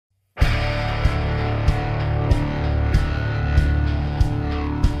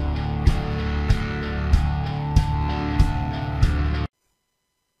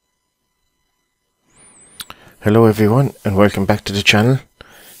Hello everyone and welcome back to the channel.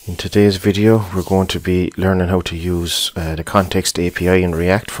 In today's video we're going to be learning how to use the context API in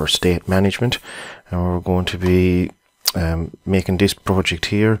React for state management, and we're going to be making this project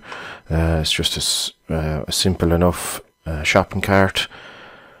here. It's just a simple enough shopping cart.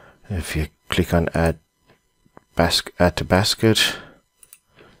 If you click on add to basket,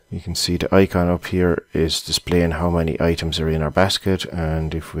 you can see the icon up here is displaying how many items are in our basket,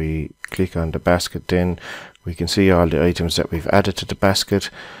 and if we click on the basket, then we can see all the items that we've added to the basket,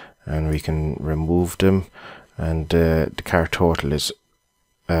 and we can remove them, and the cart total is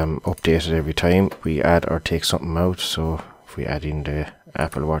updated every time we add or take something out. So if we add in the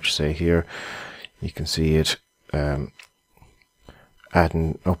Apple Watch, say here, you can see it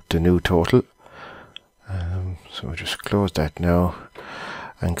adding up the new total. So we'll just close that now.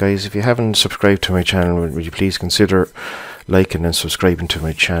 And guys, if you haven't subscribed to my channel, would you please consider liking and subscribing to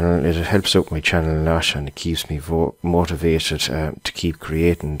my channel. It helps out my channel a lot, and it keeps me motivated to keep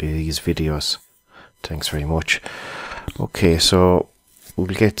creating these videos. Thanks very much. Okay, so we'll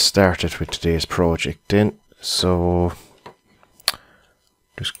get started with today's project then. So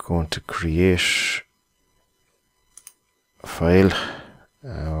just going to create a file.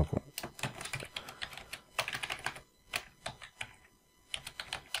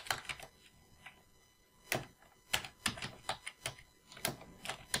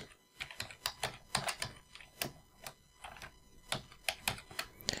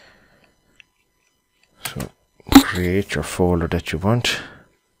 So create your folder that you want.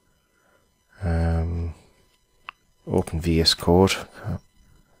 Open VS Code.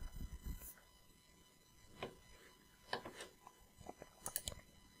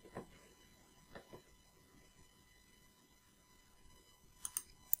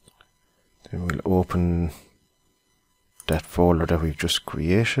 Then we'll open that folder that we've just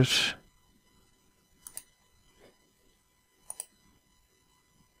created.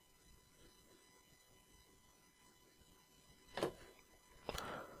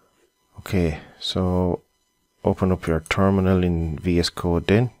 Okay, so open up your terminal in VS Code,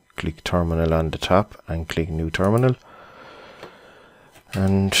 then click terminal on the top and click new terminal,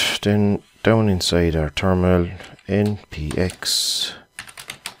 and then down inside our terminal, npx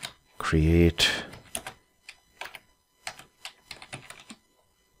create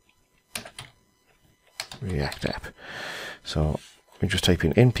React app. So we just type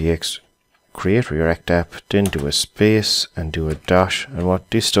in npx create React app, then do a space and do a dash, and what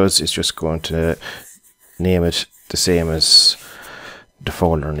this does is just going to name it the same as the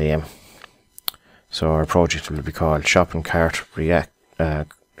folder name. So our project will be called Shopping Cart React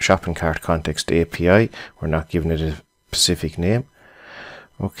Shopping Cart Context API. We're not giving it a specific name.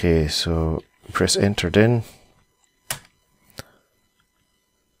 Okay, so press enter then.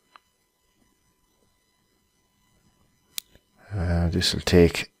 This will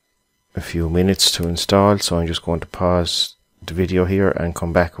take a few minutes to install, so I'm just going to pause the video here and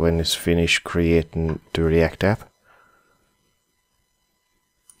come back when it's finished creating the React app.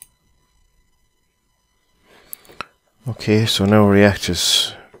 Okay, so now React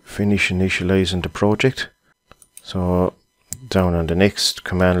is finished initializing the project. So down on the next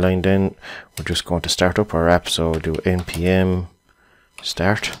command line then, we're just going to start up our app, so do npm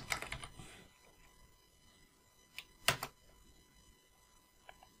start.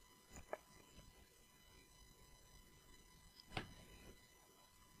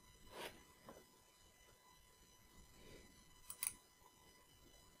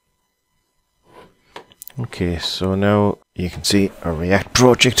 Okay, so now you can see our React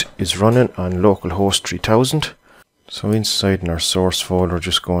project is running on localhost 3000. So inside in our source folder, we're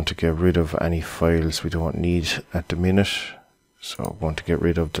just going to get rid of any files we don't need at the minute. So I'm going to get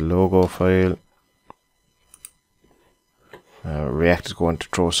rid of the logo file. React is going to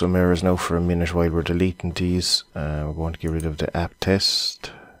throw some errors now for a minute while we're deleting these. We're going to get rid of the app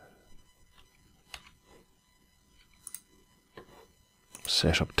test.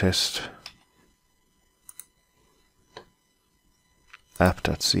 Setup test.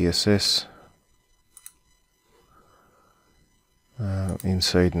 App.css.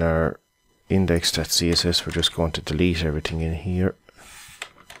 Inside in our index.css, we're just going to delete everything in here.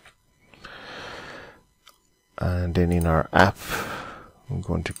 And then in our app, I'm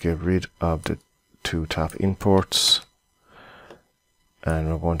going to get rid of the two top imports,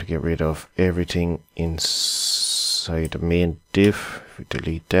 and we're going to get rid of everything inside the main div. If we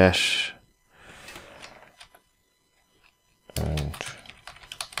delete that, and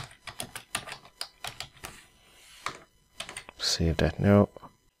save that now.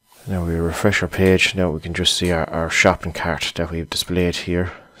 Now we refresh our page. Now we can just see our shopping cart that we've displayed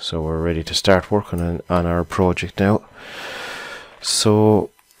here. So we're ready to start working on our project now.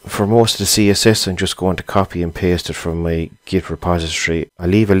 So for most of the CSS, I'm just going to copy and paste it from my Git repository. I'll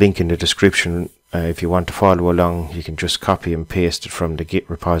leave a link in the description. If you want to follow along, you can just copy and paste it from the Git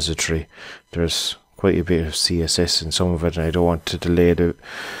repository. There's quite a bit of CSS in some of it, and I don't want to delay the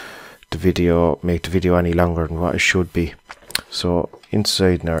video, make the video any longer than what it should be. So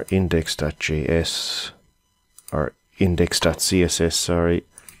inside our index.js, or index.css, sorry,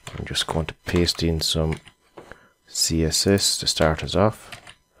 I'm just going to paste in some CSS to start us off.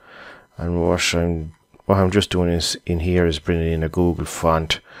 And what I'm just doing is in here is bringing in a Google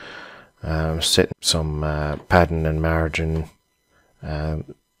font, setting some padding and margin,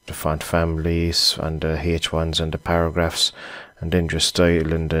 the font families and the H1s and the paragraphs, and then just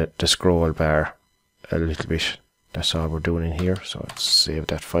styling the scroll bar a little bit. That's all we're doing in here. So let's save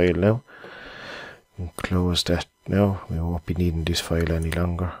that file now and close that now. We won't be needing this file any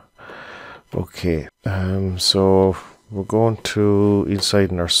longer. Okay, so we're going to,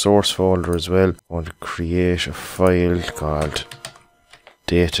 inside in our source folder as well, we're going to create a file called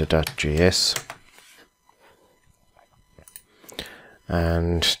data.js.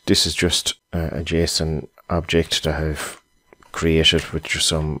 And this is just a JSON object that I've created with just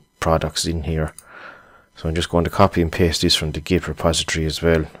some products in here. So I'm just going to copy and paste this from the Git repository as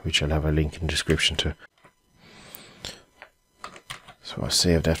well, which I'll have a link in the description to. So I'll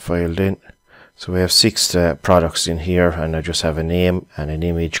save that file then. So we have 6 products in here, and I just have a name and an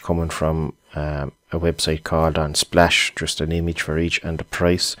image coming from a website called on Splash, just an image for each, and the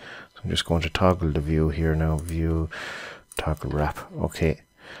price. So I'm just going to toggle the view here now, view, toggle wrap. Okay,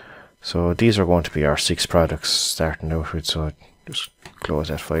 so these are going to be our 6 products starting out with, so just close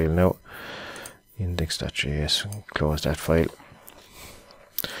that file now, index.js, close that file.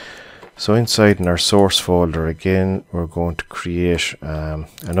 So inside in our source folder again, we're going to create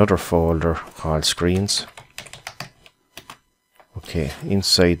another folder called screens. Okay,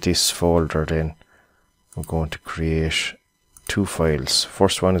 inside this folder then, I'm going to create 2 files.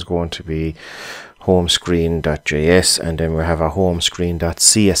 First one is going to be HomeScreen.js, and then we have a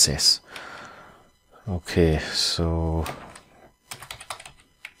HomeScreen.css. Okay, so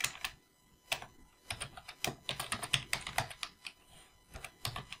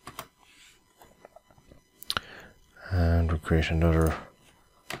and we'll create another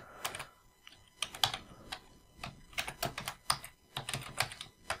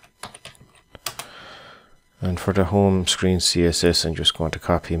and for the home screen CSS, I'm just going to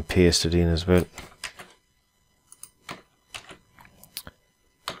copy and paste it in as well.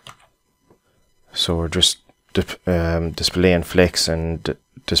 So we're just displaying flex and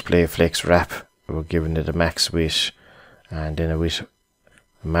display flex wrap. We're giving it a max width and then a width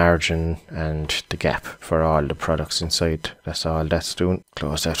margin and the gap for all the products inside. That's all that's doing.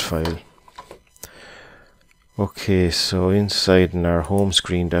 Close that file. Okay, so inside in our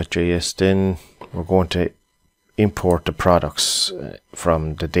HomeScreen.js then we're going to import the products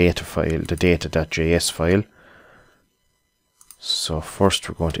from the data file, the data.js file. So first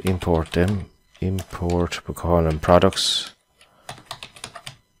we're going to import them. Import, we call them products.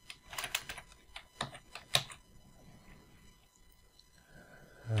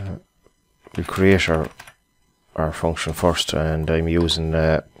 We'll create our function first, and I'm using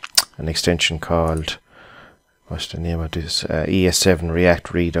an extension called, what's the name of this, ES7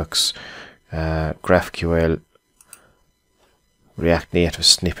 React Redux GraphQL React Native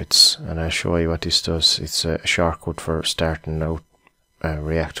snippets, and I'll show you what this does. It's a shortcut for starting out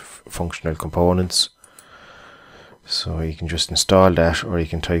React functional components. So you can just install that, or you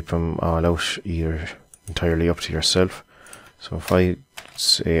can type them all out, either entirely up to yourself. So if I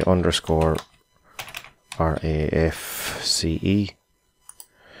say underscore RAFCE,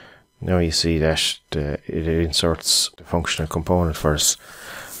 now you see that it inserts the functional component for us.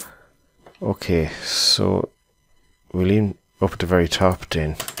 Okay, so we'll up at the very top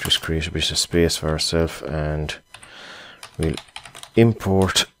then just create a bit of space for ourselves, and we'll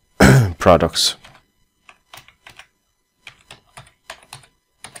import products.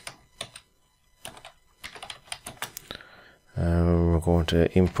 We're going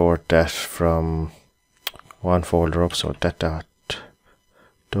to import that from one folder up, so that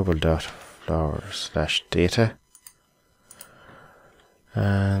 /data,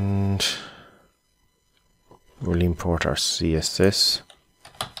 and we'll import our CSS.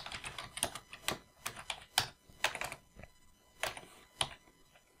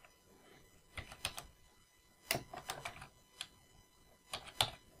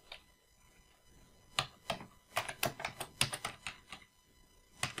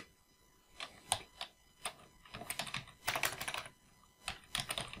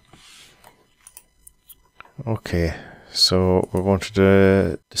 Okay, so we're going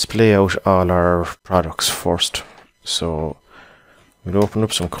to display out all our products first. So we'll open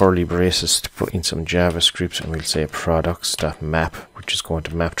up some curly braces to put in some JavaScript, and we'll say products.map, which is going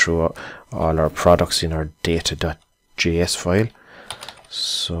to map through all our products in our data.js file.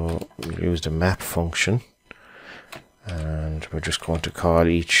 So we'll use the map function, and we're just going to call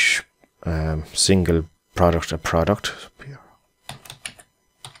each single product a product.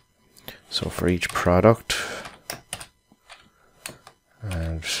 So for each product,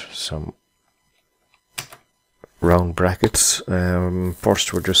 and some round brackets.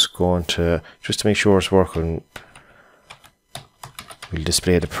 First we're just going to, just to make sure it's working, we'll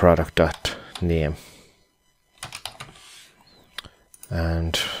display the product.name.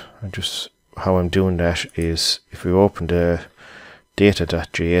 And just how I'm doing that is, if we open the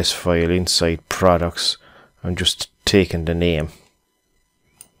data.js file inside products, I'm just taking the name.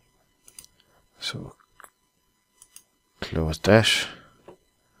 So close that.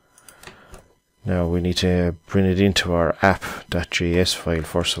 Now we need to bring it into our app.js file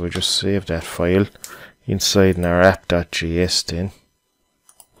first, so we just save that file inside in our app.js. Then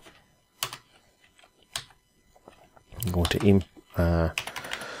I'm going to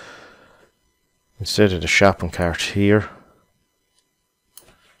instead of the shopping cart here,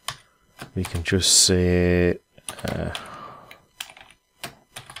 we can just say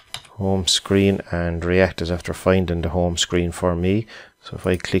home screen, and React is after finding the home screen for me. So if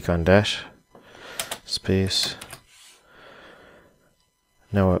I click on that, space,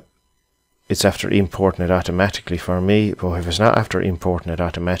 now it's after importing it automatically for me, but if it's not after importing it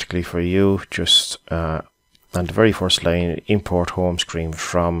automatically for you, just on the very first line, import home screen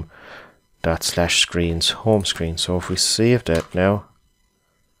from /screens home screen. So if we save that now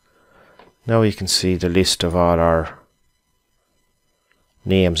you can see the list of all our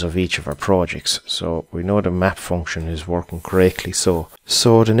names of each of our projects. So we know the map function is working correctly. So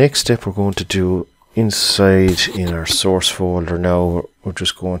the next step we're going to do, inside in our source folder now, we're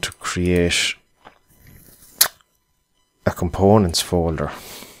just going to create a components folder.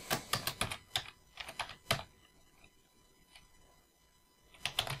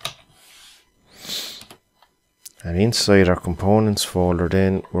 And inside our components folder,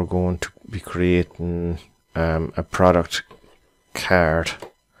 then we're going to be creating a product card,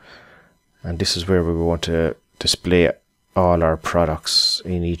 and this is where we want to display all our products.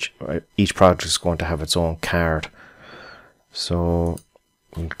 In each product is going to have its own card. So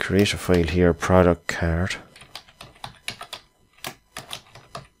we'll create a file here,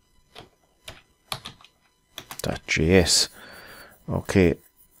 ProductCard.js. okay,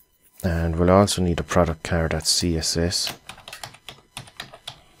 and we'll also need a ProductCard.css.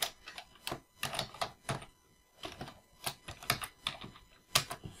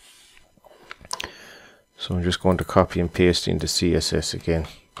 So I'm just going to copy and paste into CSS again.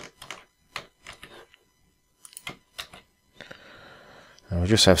 And we'll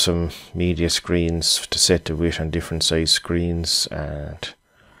just have some media screens to set the width on different size screens, and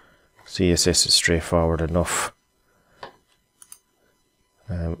CSS is straightforward enough.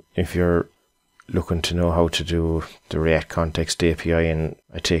 If you're looking to know how to do the React Context API, and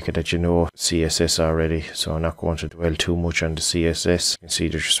I take it that you know CSS already, so I'm not going to dwell too much on the CSS. You can see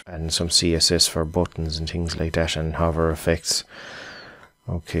they're just adding some CSS for buttons and things like that, and hover effects.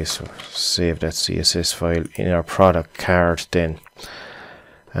 Okay, so save that CSS file in our product card then.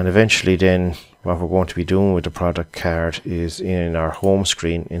 And eventually then what we're going to be doing with the product card is, in our home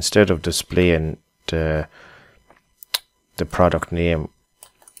screen, instead of displaying the product name,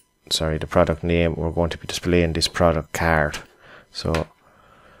 we're going to be displaying this product card. So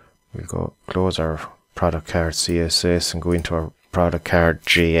we'll go close our product card CSS and go into our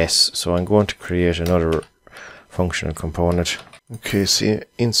ProductCard.js. So I'm going to create another functional component. Okay, so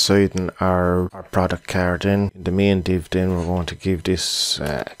inside in our product card, in the main div, then we're going to give this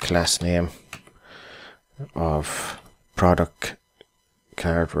class name of product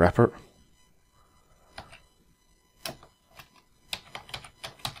card wrapper.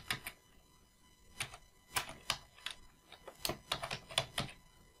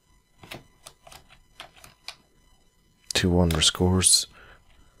 Two underscores.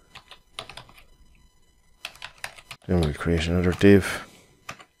 Then we'll create another div.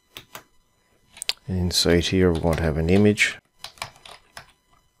 Inside here we're going to have an image.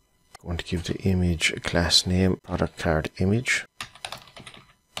 Going to give the image a class name, product card image.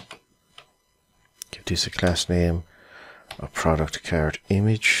 Give this a class name, a product card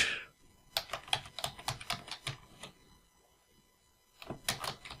image.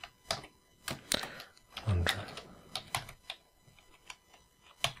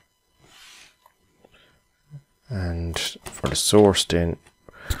 source, then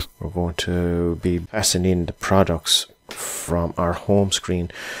we're going to be passing in the products from our home screen.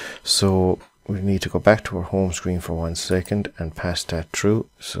 So we need to go back to our home screen for 1 second and pass that through.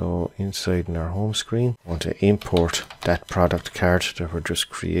 So inside in our home screen, we want to import that product card that we're just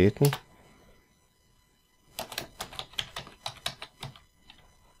creating.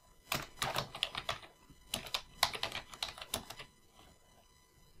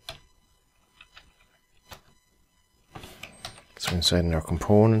 So inside in our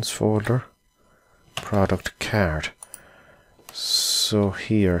components folder, product card. So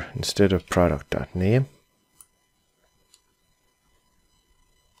here, instead of product.name,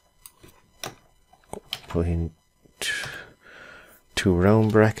 put in two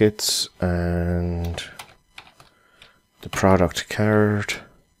round brackets and the product card.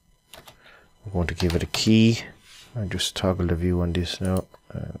 We're going to give it a key. I just toggle the view on this now.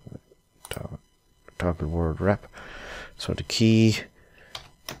 Toggle word wrap. So the key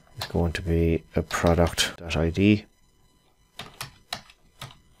is going to be a product.id.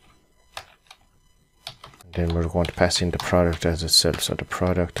 And then we're going to pass in the product as itself. So the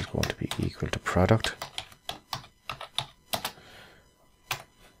product is going to be equal to product.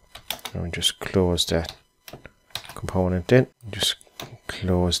 And we just close that component then. Just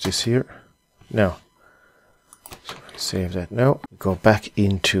close this here. Now, so if we save that now, go back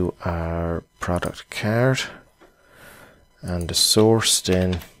into our product card. And the source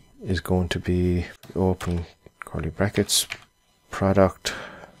then is going to be open curly brackets product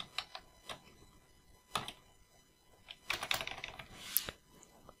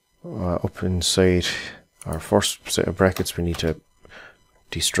up inside our first set of brackets. We need to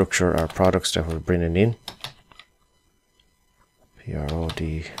destructure our products that we're bringing in.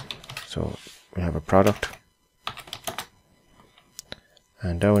 PROD. So we have a product,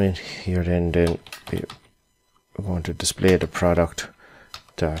 and down in here then we're going to display the product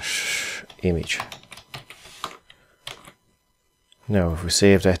dash image. Now if we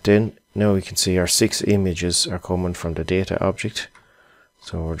save that then, now we can see our 6 images are coming from the data object.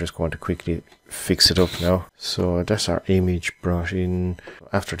 So we're just going to quickly fix it up now. So that's our image brought in.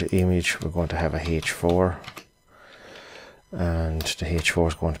 After the image we're going to have a h4, and the h4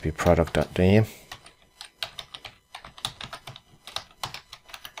 is going to be product.name.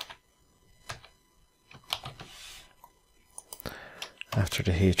 After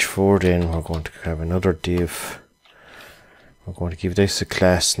the h4 then we're going to have another div. We're going to give this a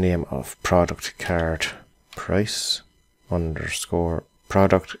class name of product card price underscore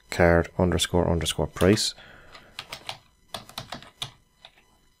product card underscore price.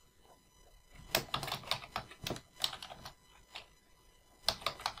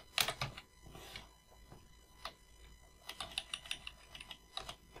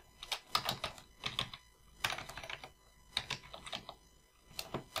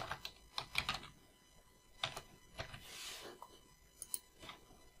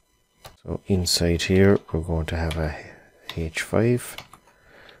 So inside here we're going to have a h5,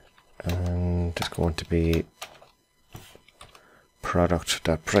 and it's going to be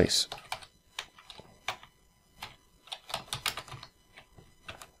product.price.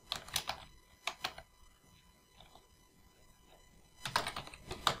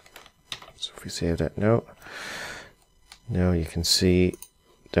 So if we save that now you can see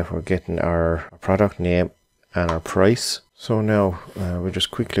that we're getting our product name and our price. So now we'll just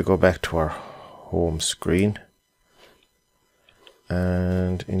quickly go back to our home screen,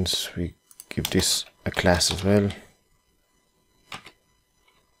 and we give this a class as well.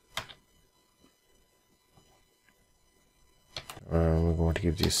 We're going to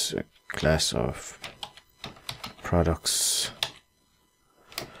give this a class of products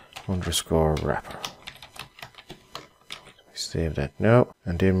underscore wrapper. Save that now,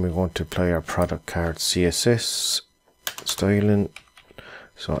 and then we're going to apply our product card CSS styling.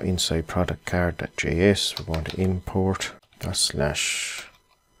 So inside ProductCard.js we're going to import /product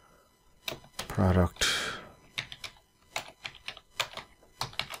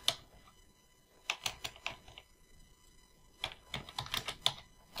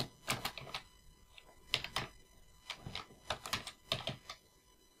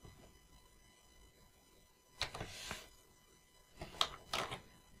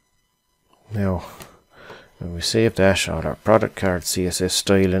now. When we save that, all our product card CSS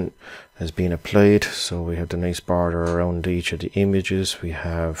styling has been applied. So we have the nice border around each of the images, we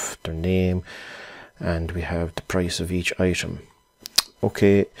have their name, and we have the price of each item.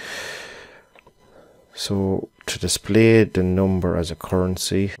 Okay, so to display the number as a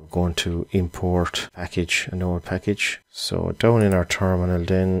currency, we're going to import package, a node package. So down in our terminal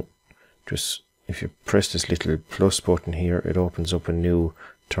then, just if you press this little plus button here, it opens up a new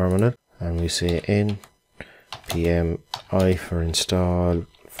terminal, and we say npm I for install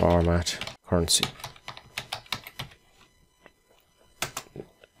format currency.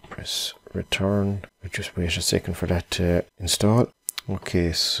 Press return. We just wait a second for that to install.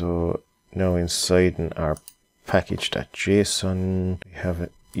 Okay, so now inside in our package.json, we have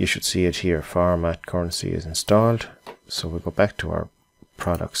it. You should see it here. Format currency is installed. So we go back to our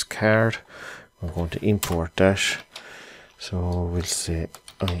products card. We're going to import that. So we'll say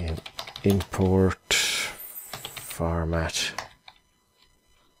import format.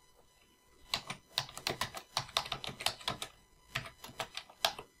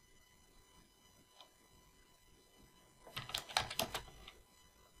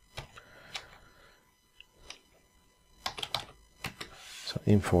 So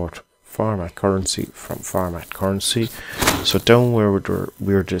import format currency from format currency. So down where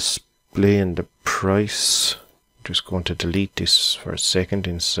we're displaying the price, just going to delete this for a second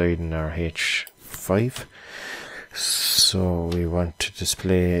inside in our H5. So we want to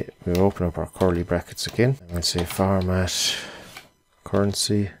display, we'll open up our curly brackets again, and we'll say format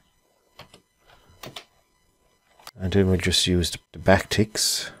currency, and then we'll just use the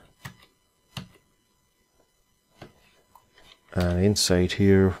backticks. And inside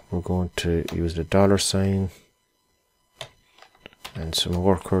here, we're going to use the $sign and some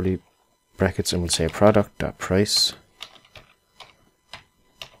more curly brackets, and we'll say product.price.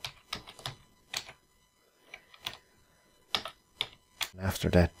 After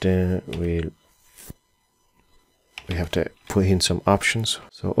that, we have to put in some options.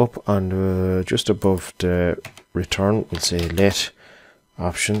 So up on the, just above the return, we'll say let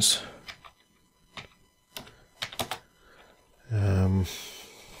options.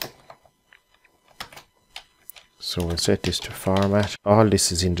 So we'll set this to format. All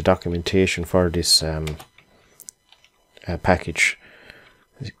this is in the documentation for this package.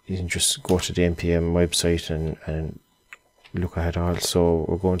 You can just go to the npm website and look at it all. So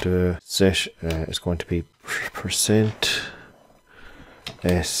we're going to set, it's going to be %s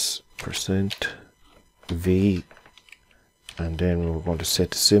 %v, and then we're going to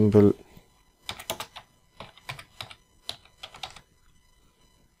set the symbol.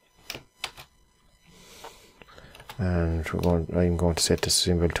 And I'm going to set the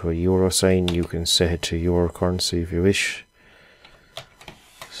symbol to a euro sign. You can set it to your currency if you wish.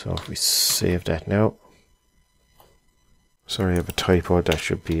 So if we save that now. Sorry, I have a typo. That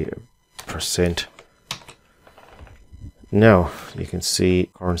should be %. Now you can see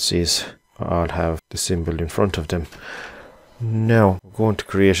currencies all have the symbol in front of them. Now we're going to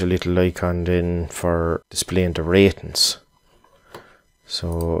create a little icon then for displaying the ratings.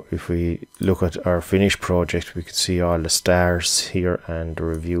 So if we look at our finished project, we can see all the stars here and the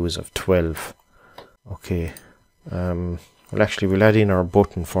reviews of 12. Okay, well actually we'll add in our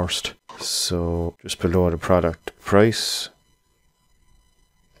button first. So just below the product price,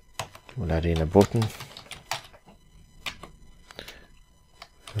 we'll add in a button.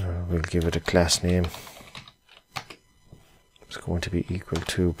 We'll give it a class name. It's going to be equal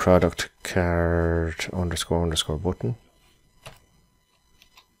to ProductCard__button.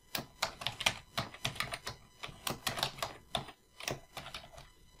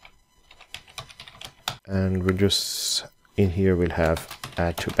 And we'll just, in here we'll have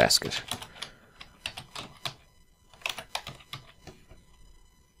add to basket.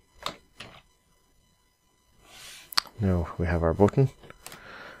 Now we have our button.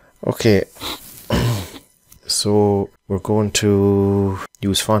 Okay, so we're going to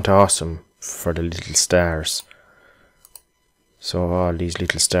use Font Awesome for the little stars. So all these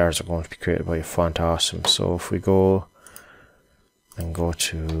little stars are going to be created by Font Awesome. So if we go and go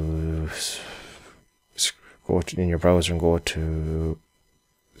to in your browser and go to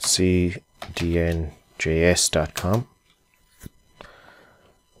cdnjs.com,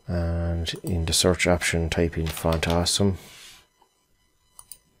 and in the search option type in Font Awesome.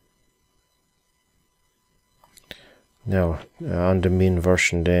 Now on the min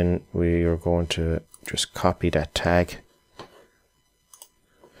version then we are going to just copy that tag.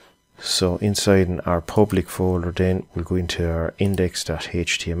 So inside in our public folder then we'll go into our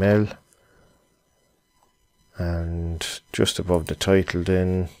index.html, and just above the title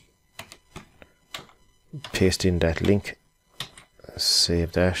then paste in that link,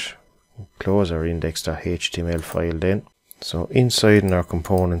 save that, close our index.html file then. So inside in our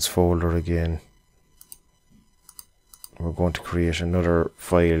components folder again, we're going to create another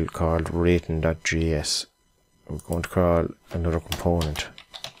file called Rating.js. We're going to call another component.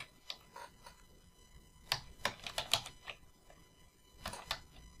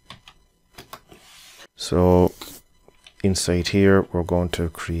 So inside here we're going to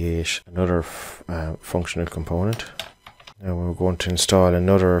create another functional component. Now we're going to install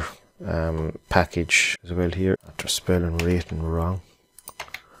another package as well here after spelling rating wrong.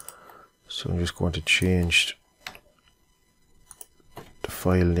 So I'm just going to change the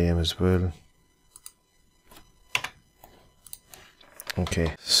file name as well.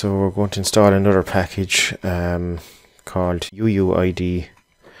 Okay, so we're going to install another package called UUID,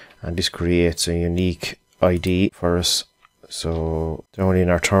 and this creates a unique ID for us. So down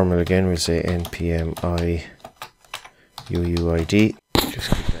in our terminal again we'll say npm i UUID. Just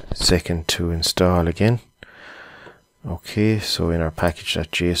give that a second to install again. Okay, so in our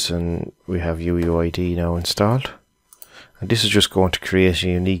package.json we have UUID now installed. And this is just going to create a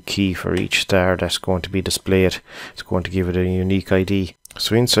unique key for each star that's going to be displayed. It's going to give it a unique ID.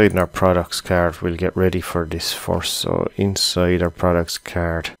 So inside in our products card, we'll get ready for this first. So inside our products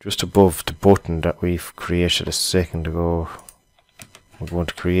card, just above the button that we've created a second ago, we're going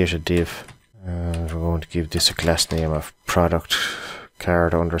to create a div. And we're going to give this a class name of product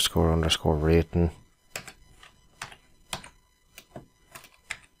card underscore rating.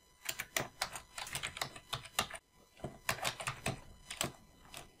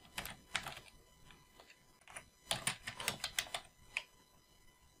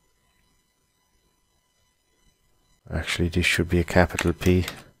 Actually, this should be a capital P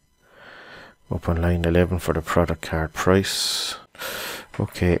up on line 11 for the product card price.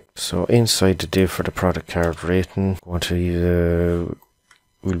 Okay, so inside the div for the product card rating, we'll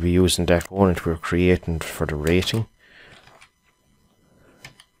be using that component we're creating for the rating.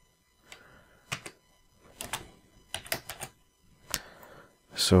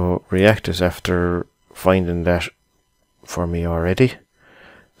 So React is after finding that for me already.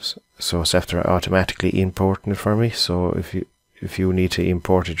 So it's after automatically importing it for me. So if you need to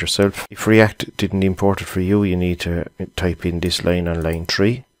import it yourself, if React didn't import it for you, you need to type in this line on line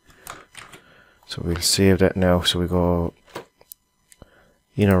 3. So we'll save that now. So we go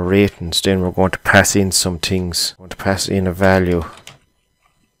in our ratings, then we're going to pass in some things. We're going to pass in a value.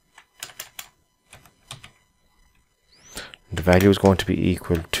 The value is going to be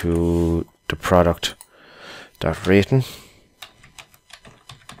equal to the product.rating.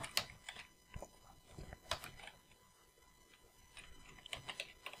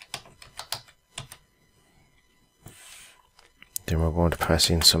 Then we're going to pass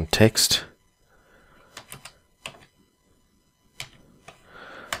in some text.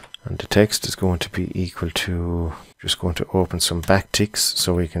 And the text is going to be equal to, just going to open some backticks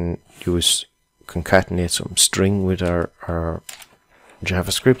so we can concatenate some string with our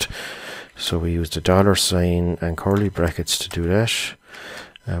JavaScript. So we use the $sign and curly brackets to do that.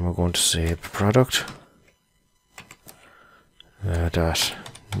 And we're going to say product dot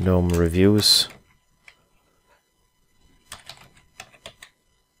num reviews.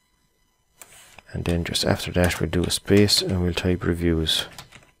 And then just after that we'll do a space and we'll type reviews.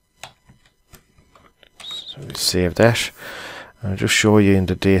 So we'll save that. And I'll just show you in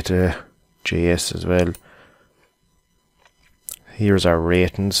the data.js as well. Here's our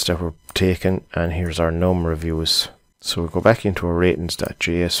ratings that were taken and here's our num reviews. So we'll go back into our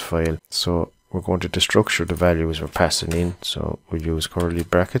ratings.js file. So we're going to destructure the values we're passing in. So we'll use curly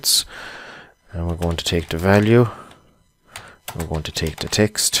brackets and we're going to take the value. We're going to take the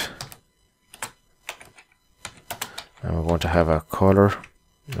text. And we're going to have a color.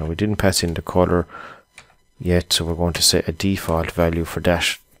 Now we didn't pass in the color yet, so we're going to set a default value for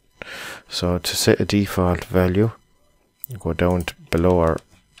that. So to set a default value, go down below our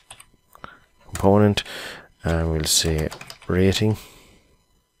component and we'll say rating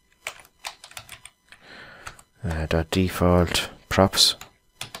dot default props.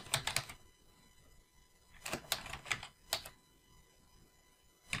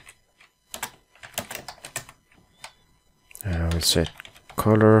 We'll set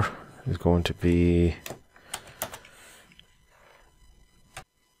color is going to be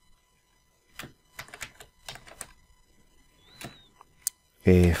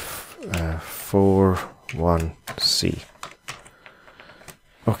A41C.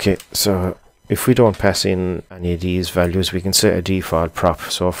 Okay, so if we don't pass in any of these values, we can set a default prop.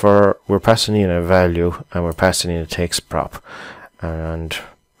 So we're passing in a value and we're passing in a text prop, and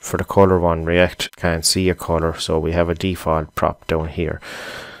for the color one, React can't see a color, so we have a default prop down here.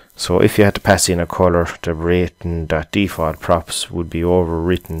 So if you had to pass in a color, the rating.default props would be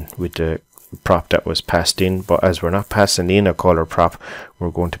overwritten with the prop that was passed in, but as we're not passing in a color prop,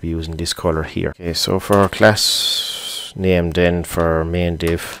 we're going to be using this color here. Okay, so for our class name then for main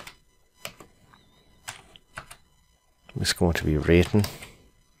div, it's going to be rating.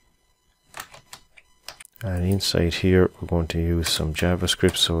 And inside here we're going to use some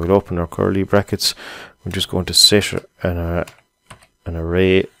JavaScript. So we'll open our curly brackets. We're just going to set an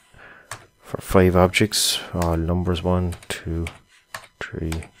array for 5 objects, all numbers 1, 2,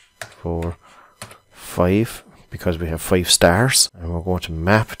 3, 4, 5, because we have 5 stars, and we're going to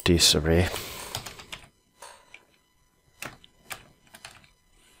map this array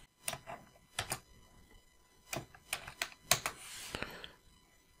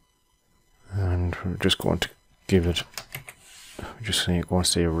and we're just going to give it, we're just going to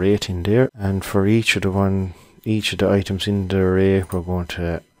say a rating there, and for each of the items in the array we're going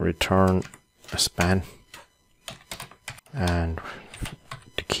to return a span, and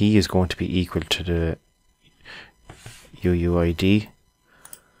the key is going to be equal to the UUID,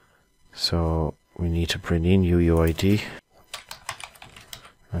 so we need to print in UUID.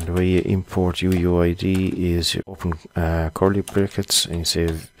 And the way you import UUID is you open curly brackets and you say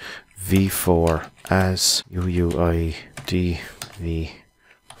v4 as UUID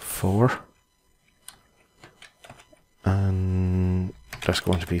v4, and that's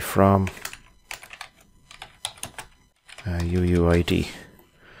going to be from UUID.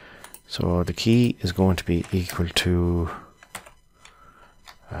 So the key is going to be equal to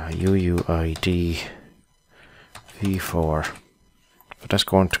UUID v4. But that's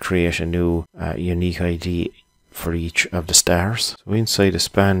going to create a new unique ID for each of the stars. So inside the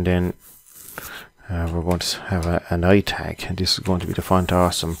span then we're going to have an I tag, and this is going to be the font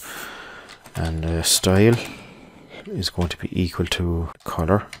awesome, and the style is going to be equal to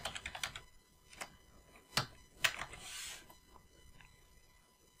color.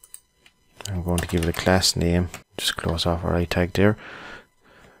 I'm going to give it a class name, just close off our I tag there.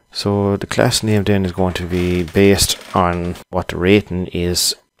 So the class name then is going to be based on what the rating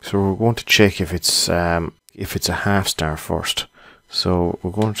is. So we're going to check if it's a half star first. So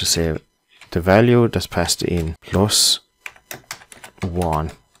we're going to say the value that's passed in plus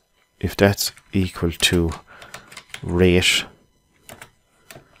 1, if that's equal to rate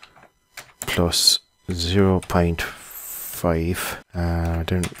plus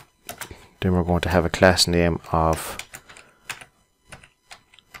 0.5, then we're going to have a class name of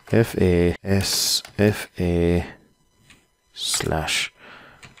FA slash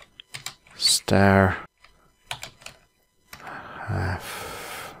star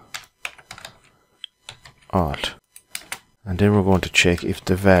half alt, and then we're going to check if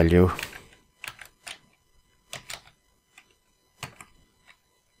the value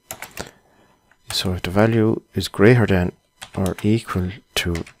is greater than or equal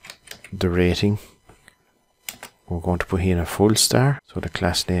to the rating, we're going to put in a full star. So the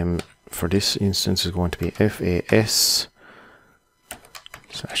class name for this instance is going to be FAS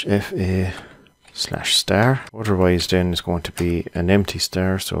slash FA slash star. Otherwise then it's going to be an empty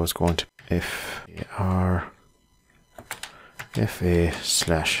star, so it's going to be FAR FA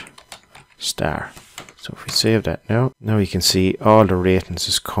slash star. So if we save that now you can see all the ratings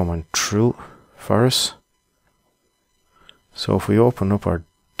is coming through for us. So if we open up our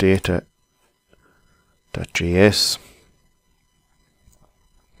data.js,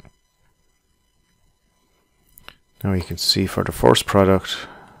 now you can see for the first product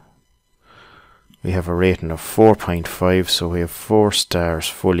we have a rating of 4.5, so we have 4 stars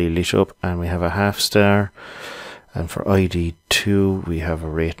fully lit up, and we have a half star. And for ID2 we have a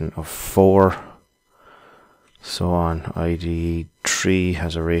rating of 4, so on. ID3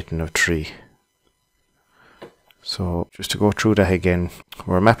 has a rating of 3. So just to go through that again,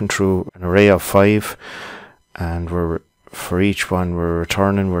 we're mapping through an array of 5, and for each one we're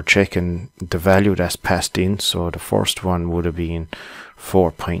checking the value that's passed in. So the first one would have been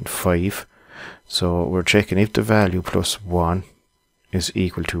 4.5. So we're checking if the value plus 1 is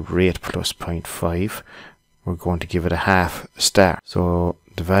equal to rate plus 0.5. We're going to give it a half star. So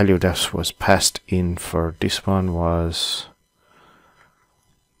the value that was passed in for this one was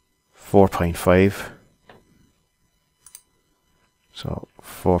 4.5. So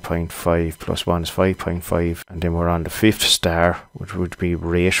 4.5 plus 1 is 5.5, and then we're on the 5th star, which would be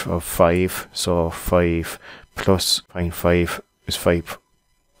rate of 5. So 5 plus 0.5 is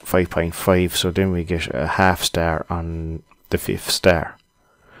 5.5, so then we get a half star on the 5th star.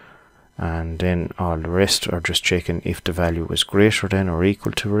 And then all the rest are just checking if the value is greater than or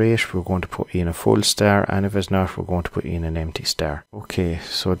equal to rate. We're going to put in a full star, and if it's not, we're going to put in an empty star. Okay,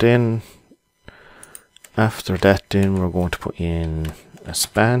 so then after that then we're going to put in a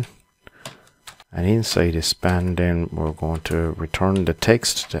span, and inside the span then we're going to return the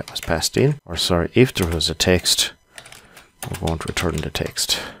text that was passed in, or sorry, if there was a text we're going to return the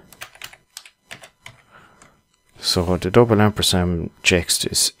text. So the double ampersand checks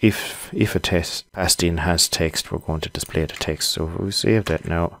is if a text passed in has text, we're going to display the text. So if we save that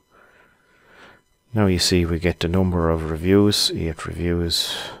now, you see we get the number of reviews, 8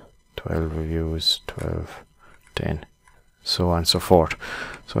 reviews, 12 reviews, 12, 10, so on and so forth.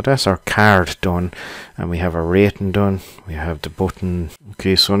 So that's our card done, and we have our rating done, we have the button.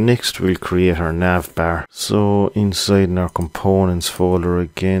 Okay, so next we'll create our nav bar. So inside in our components folder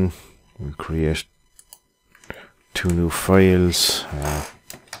again, we'll create 2 new files,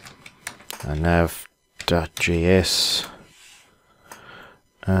 a Nav.js,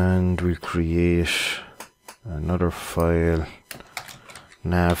 and we'll create another file,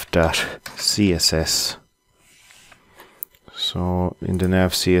 Nav.css. So in the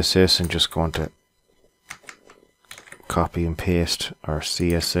nav CSS, I'm just going to copy and paste our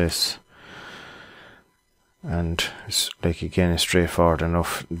CSS, and it's like again it's straightforward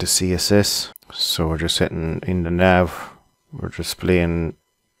enough, the CSS. So we're just setting in the nav, we're displaying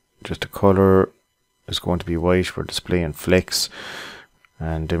just the color is going to be white, we're displaying flex,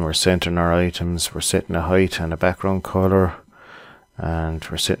 and then we're centering our items, we're setting a height and a background color, and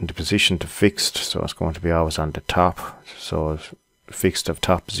we're setting the position to fixed, so it's going to be always on the top. So fixed of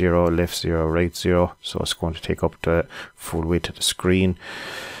top 0, left 0, right 0, so it's going to take up the full width of the screen.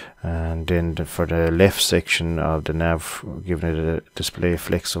 And then for the left section of the nav, we're giving it a display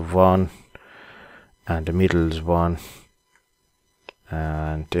flex of 1, and the middle is 1,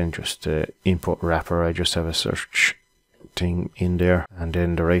 and then just the input wrapper, I just have a search thing in there. And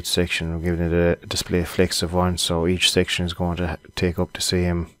then the right section, we're giving it a display flex of 1, so each section is going to take up the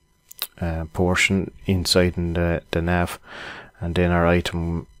same portion inside in the nav. And then our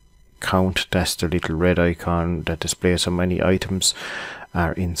item count, that's the little red icon that displays how many items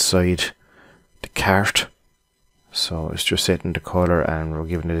are inside the cart. So it's just setting the color, and we're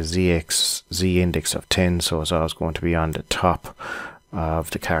giving it a z index of 10, so it's always going to be on the top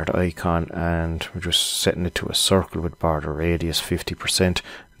of the cart icon. And we're just setting it to a circle with border radius 50%,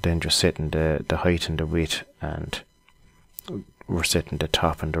 then just setting the height and the width, and we're setting the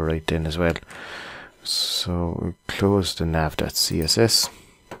top and the right then as well. So we'll close the nav.css,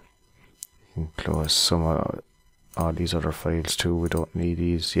 and close some of all these other files too, we don't need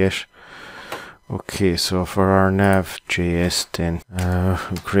these yet. Okay, so for our Nav.js then,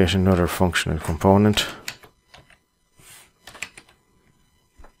 we'll create another functional component,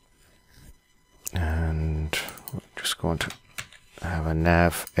 and we're just going to have a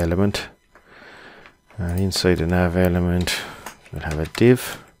nav element, and inside the nav element we'll have a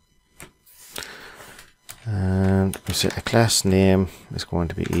div, and we set a class name is going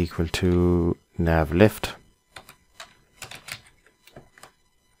to be equal to nav left.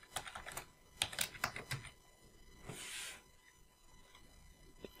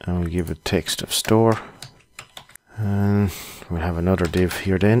 And we'll give it text of store, and we'll have another div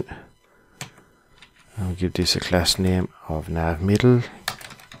here then, and we'll give this a class name of nav middle,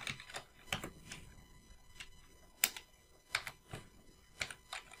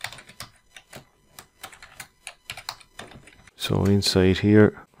 so inside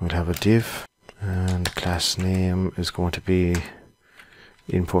here we'll have a div, and the class name is going to be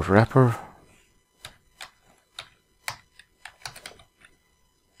input wrapper.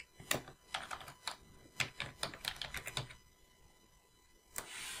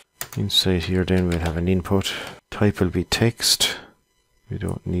 Inside here then we'll have an input, type will be text, we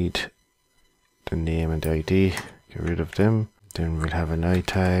don't need the name and the ID, get rid of them. Then we'll have an I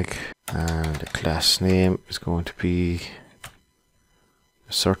tag, and the class name is going to be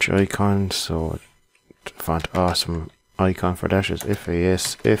a search icon, so the font awesome icon for that is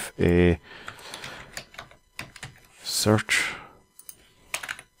FAS FA search.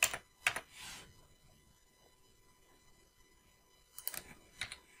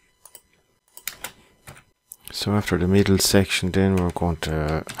 So after the middle section then we're going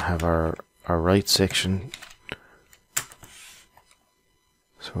to have our right section.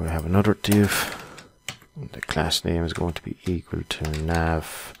 So we have another div, and the class name is going to be equal to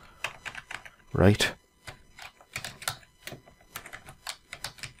nav right.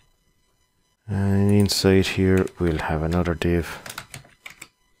 And inside here we'll have another div.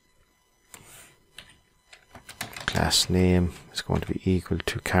 Class name is going to be equal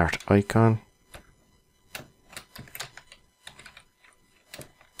to cart icon.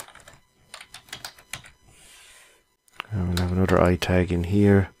 And we'll have another I tag in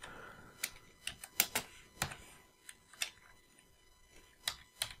here.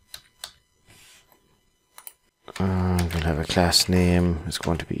 And we'll have a class name, it's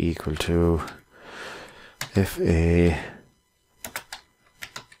going to be equal to FA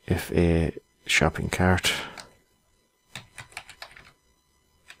shopping cart.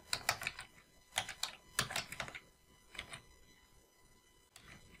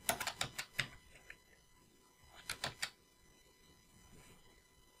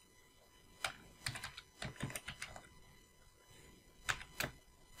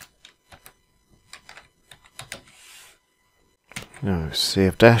 Now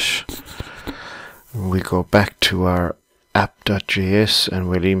save that. We'll go back to our app.js and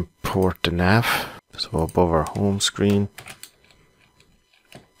we'll import the nav. So above our home screen,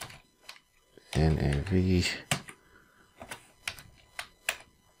 nav.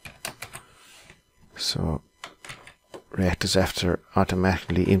 So React is after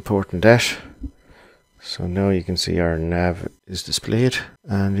automatically importing that. So now you can see our nav is displayed,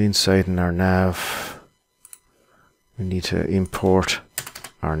 and inside in our nav we need to import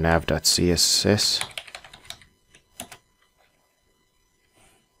our nav.css.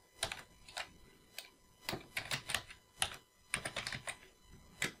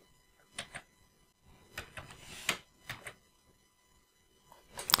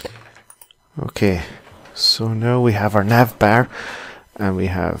 Okay, so now we have our nav bar and we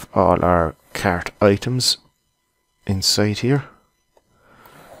have all our cart items inside here.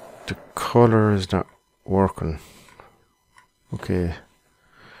 The color is not working. Okay,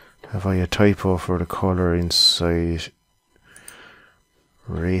 have I a typo for the color inside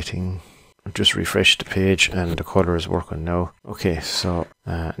rating? Just refresh the page and the color is working now. Okay, so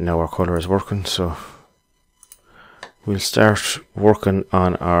now our color is working, so we'll start working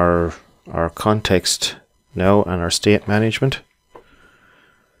on our context now and our state management.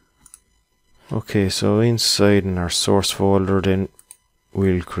 Okay, so inside in our source folder then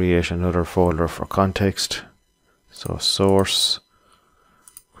we'll create another folder for context. So source,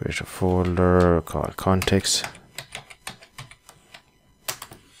 create a folder called context.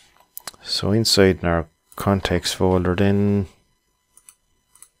 So inside in our context folder then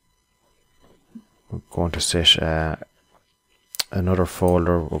we're going to set another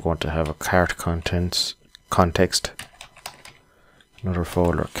folder. We're going to have a cart contents context, another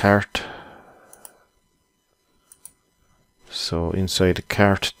folder cart. So inside the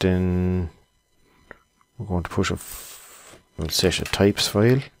cart then we're going to push we'll set a types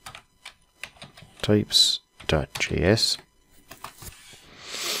file, types.js,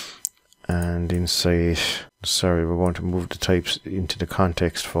 and inside, we're going to move the types into the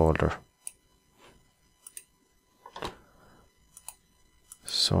context folder.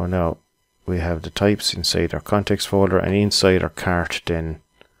 So now we have the types inside our context folder, and inside our cart then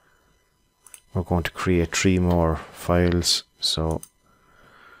we're going to create 3 more files. So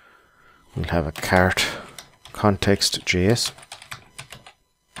we'll have a cart context.js,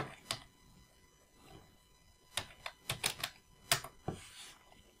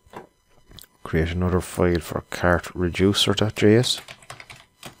 create another file for cart reducer.js,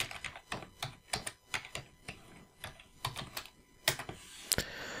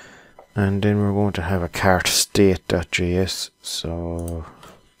 and then we're going to have a cart state.js. So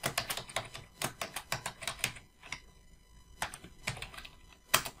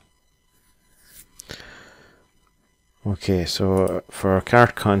okay, so for our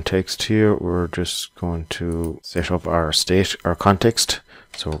cart context here, we're just going to set up our state, our context.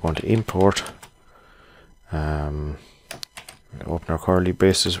 So we're going to import, open our curly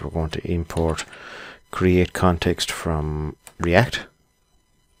braces, we're going to import create context from React.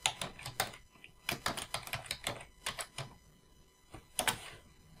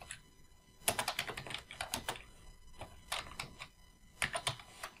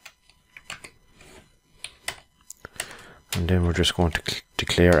 And then we're just going to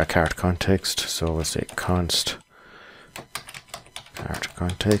declare a cart context. So we'll say const cart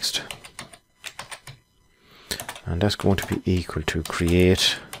context, and that's going to be equal to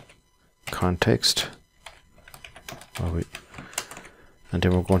create context. And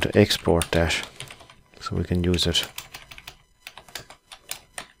then we're going to export that so we can use it.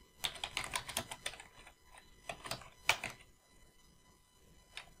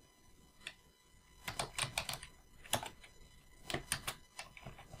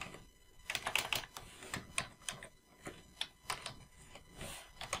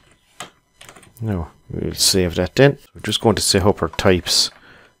 Now we'll save that then. We're just going to set up our types.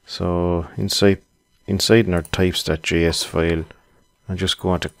 So inside in our types.js file, I'm just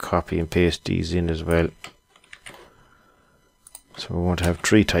going to copy and paste these in as well. So we want to have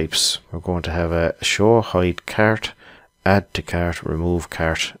 3 types. We're going to have a show, hide cart, add to cart, remove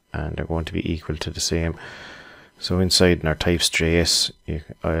cart, and they're going to be equal to the same. So inside in our types.js,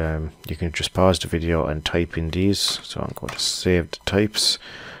 you can just pause the video and type in these. So I'm going to save the types.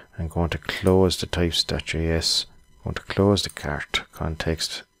 I'm going to close the types.js. I'm going to close the cart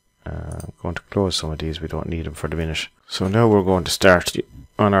context. I'm going to close some of these. We don't need them for the minute. So now we're going to start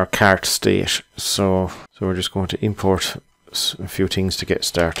on our cart state. So we're just going to import a few things to get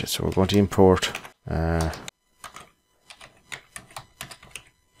started. So we're going to import and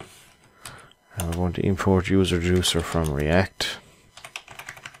we're going to import user reducer from React.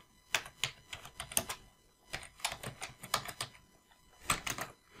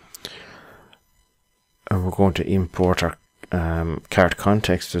 And we're going to import our cart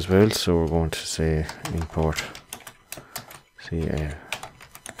context as well, so we're going to say import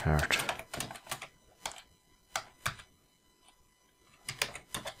cart.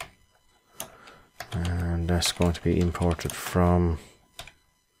 And that's going to be imported from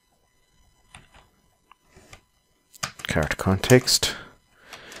cart context.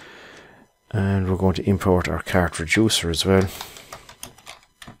 And we're going to import our cart reducer as well.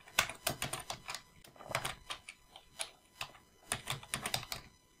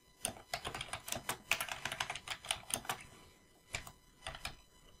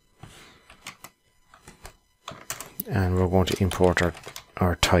 And we're going to import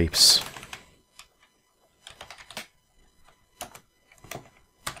our types.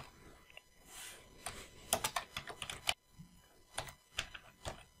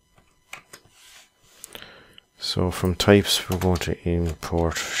 So from types we're going to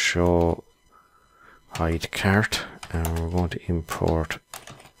import show hide cart, and we're going to import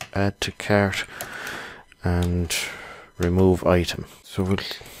add to cart and remove item. So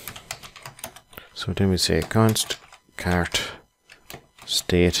then we say const cart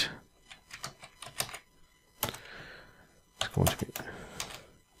state. It's going to be,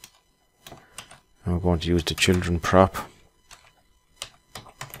 and we're going to use the children prop,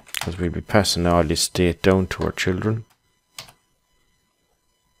 because we'll be passing all this state down to our children.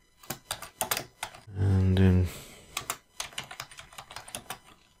 And then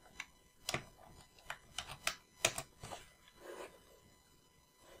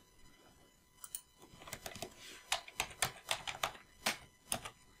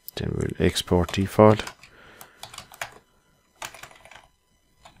we'll export default.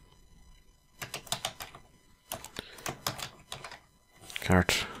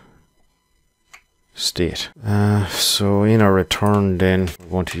 Cart state. So in our return then we're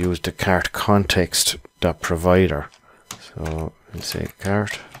going to use the cart context dot provider. So we'll say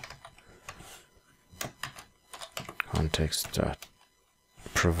cart context dot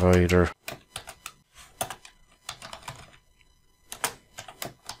provider.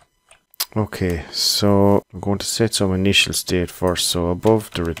 Okay, so I'm going to set some initial state first. So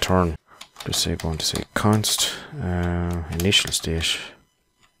above the return, going to say const initial state.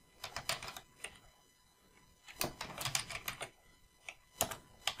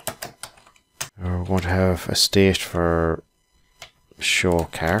 We're going to have a state for show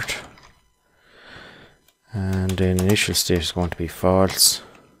cart, and then initial state is going to be false,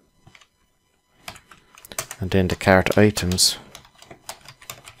 and then the cart items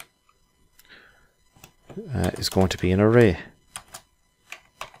is going to be an array.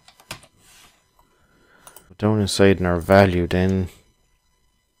 Down inside in our value then,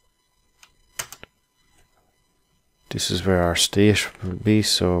 this is where our state will be,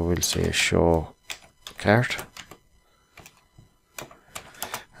 so we'll say show cart,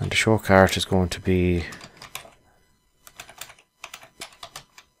 and the show cart is going to be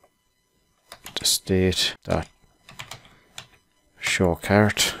the state dot show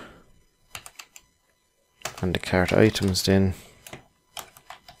cart, and the cart items then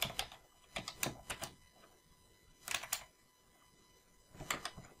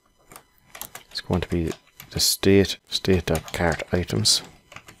it's going to be the state dot cart items.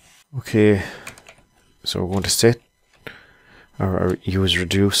 Okay, so we're going to set our use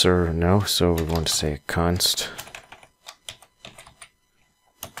reducer now, so we're going to say const,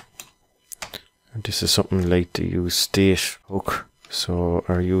 and this is something like the useState hook. So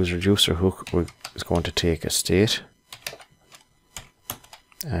our use reducer hook is going to take a state,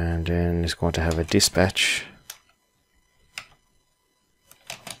 and then it's going to have a dispatch,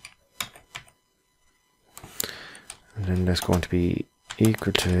 and then that's going to be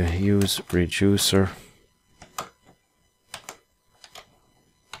equal to use reducer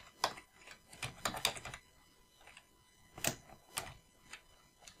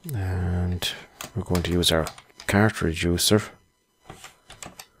and we're going to use our cart reducer,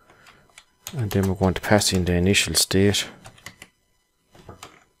 and then we're going to pass in the initial state.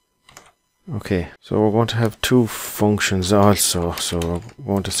 Okay, so we're going to have two functions also, so we're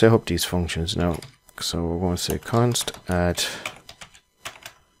going to set up these functions now. So we're going to say const add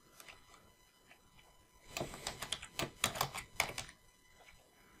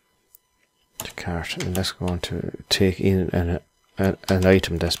to cart, and that's going to take in an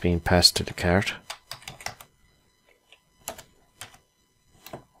item that's being passed to the cart.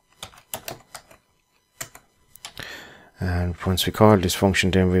 And once we call this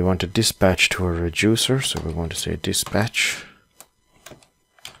function, then we want to dispatch to a reducer, so we're going to say dispatch,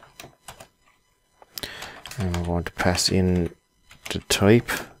 and we're going to pass in the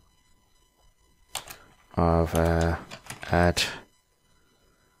type of add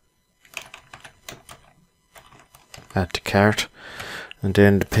to cart, and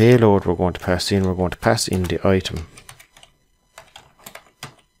then the payload we're going to pass in, the item.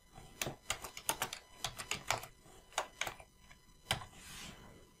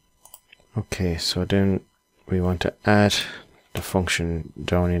 Okay, so then we want to add the function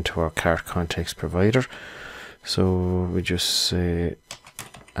down into our cart context provider. So we just say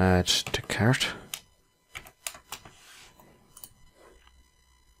add to cart.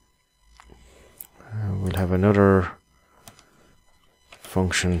 We'll have another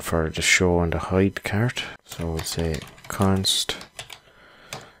function for the show and the hide cart. So we'll say const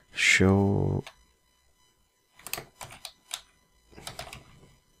show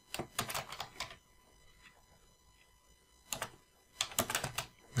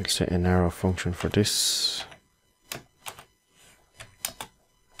we'll set an arrow function for this.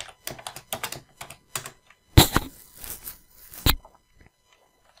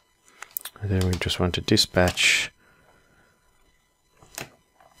 And then we just want to dispatch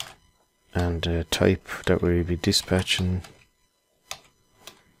and the type that we'll be dispatching.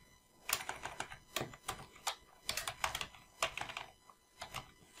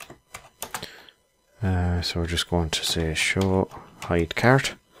 So we're just going to say show hide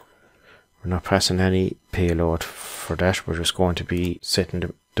cart. We're not passing any payload for that. We're just going to be setting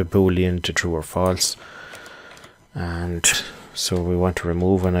the boolean to true or false. And so we want to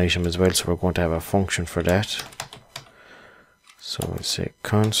remove an item as well, so we're going to have a function for that. So we'll say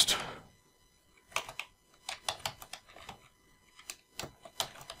const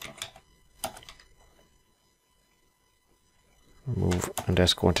remove, and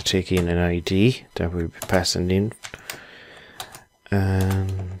that's going to take in an ID that we'll be passing in.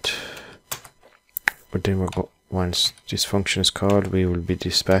 And but then once this function is called, we will be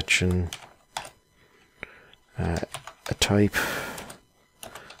dispatching a type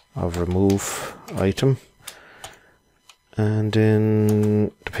of remove item, and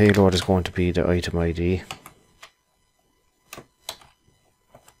then the payload is going to be the item ID.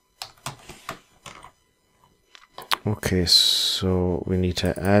 Okay, so we need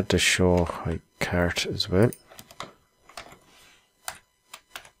to add the show hide cart as well.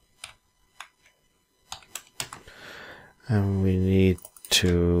 And we need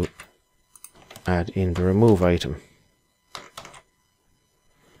to add in the remove item.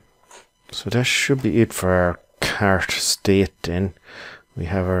 So that should be it for our cart state then. We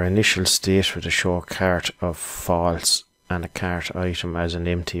have our initial state with a show cart of false and a cart item as an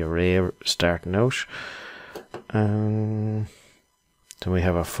empty array starting out. Then we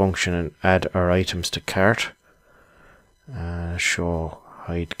have a function and add our items to cart. Show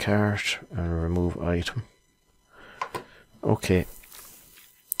hide cart and remove item. Okay,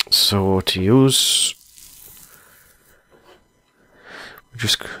 so to use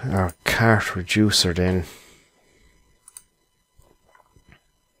just our cart reducer then.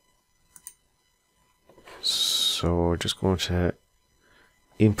 So we're just going to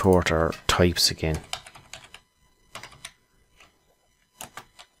import our types again.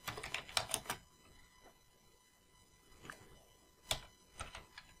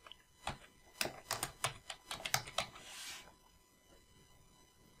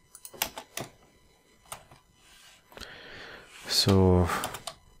 So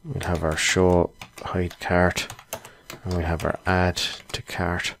we'll have our show hide cart, and we'll have our add to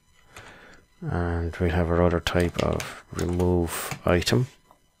cart, and we'll have our other type of remove item.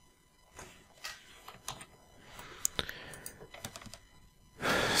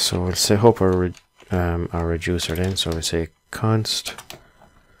 So we'll set up our reducer then. So we'll say const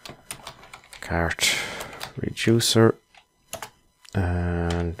cart reducer,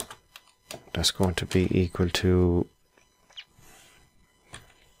 and that's going to be equal to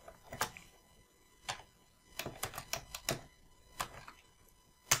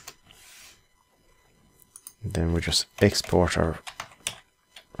then we just export our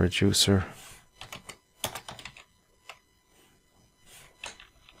reducer.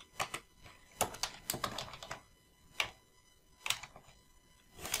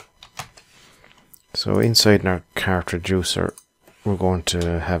 So inside our cart reducer, we're going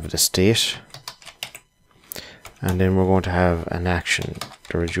to have the state, and then we're going to have an action.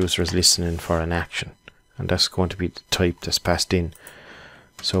 The reducer is listening for an action, and that's going to be the type that's passed in.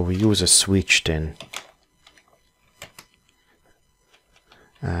 So we use a switch then.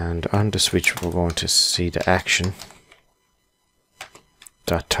 And on the switch, we're going to see the action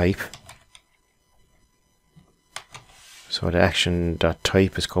dot type. So the action dot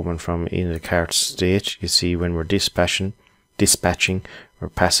type is coming from in the cart state. You see when we're dispatching, we're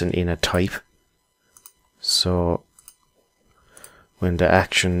passing in a type. So when the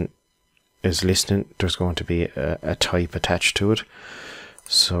action is listening, there's going to be a type attached to it.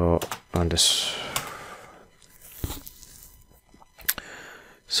 So on this,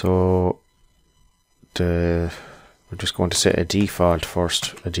 we're just going to set a default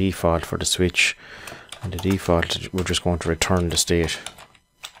first, a default for the switch, and the default we're just going to return the state.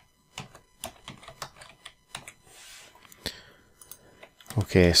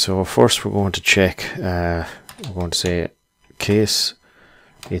 Okay, so first we're going to check, we're going to say case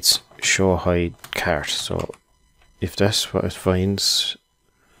it's show hide cart. So if that's what it finds,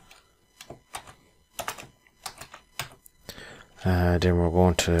 then we're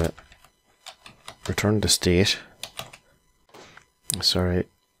going to return the state. Sorry,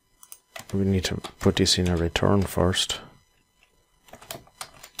 we need to put this in a return first,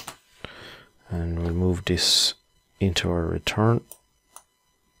 and we'll move this into our return.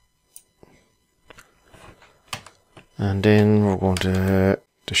 And then we're going to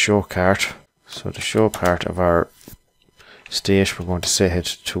the show cart. So the show part of our state, we're going to set it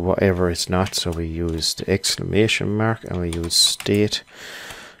to whatever it's not. So we use the exclamation mark and we use state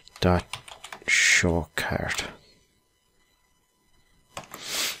dot show cart.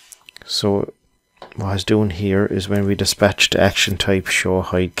 So what it's doing here is when we dispatch the action type show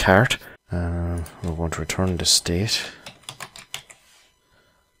hide cart, we're going to return the state.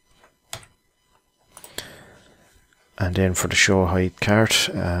 And then for the show hide cart,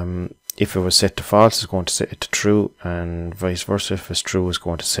 if it was set to false, it's going to set it to true, and vice versa. If it's true, it's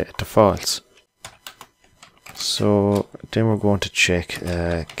going to set it to false. So then we're going to check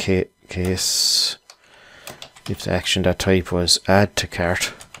case if the action that type was add to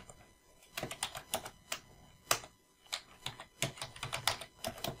cart.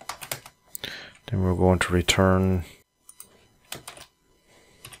 Then we're going to return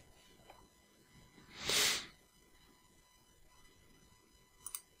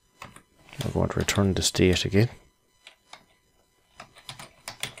the state again.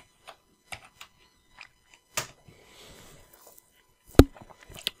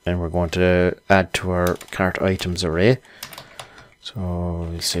 And we're going to add to our cart items array. So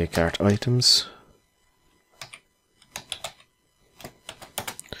we'll say cart items.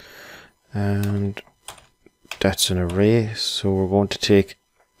 And that's an array, so we're going to take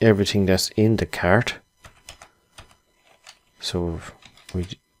everything that's in the cart. So we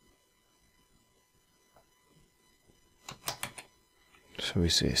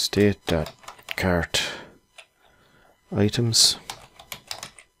say state.cart items,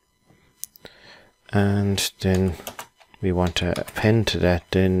 and then we want to append to that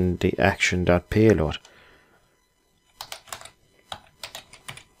then the action.payload.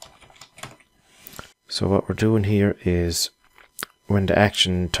 So what we're doing here is when the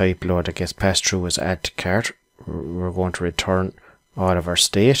action type load that gets passed through is add to cart, we're going to return all of our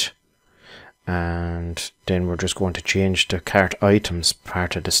state, and then we're just going to change the cart items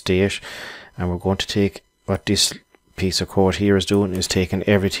part of the state, and we're going to take what this piece of code here is doing is taking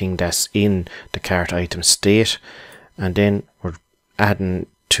everything that's in the cart item state, and then we're adding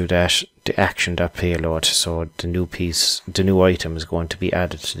to that the action.payload. So the new item is going to be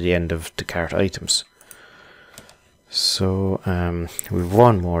added to the end of the cart items. So we've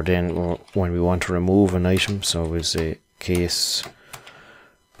one more then when we want to remove an item. So we'll say case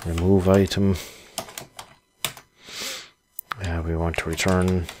remove item. We want to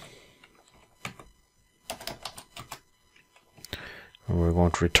return, and we're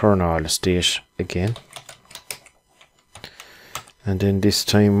going to return all the state again. And then this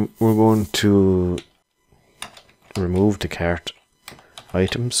time we're going to remove the cart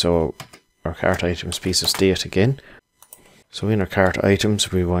item. So our cart items piece of state again. So in our cart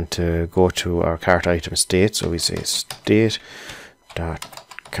items, we want to go to our cart item state. So we say state dot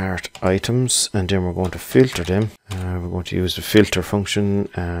cart items, and then we're going to filter them. We're going to use the filter function,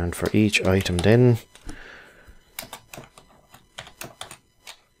 and for each item then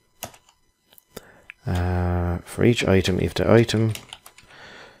for each item, if the item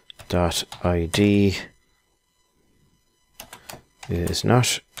dot ID is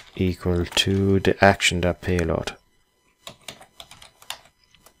not equal to the action.payload.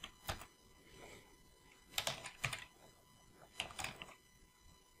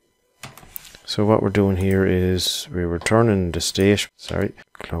 So what we're doing here is we're returning the state. Sorry,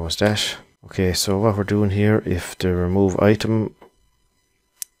 close that. Okay, so what we're doing here, if the remove item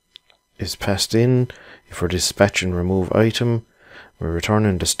is passed in, if we're dispatching remove item, we're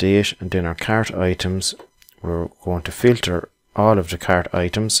returning the state, and then our cart items, we're going to filter all of the cart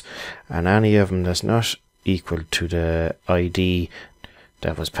items, and any of them that's not equal to the ID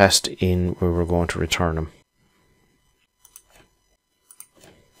that was passed in where we're going to return them.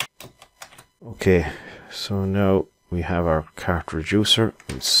 Okay, so now we have our cart reducer.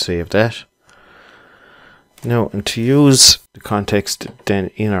 We'll save that. Now, and to use the context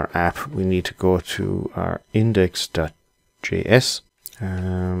then in our app, we need to go to our index.js.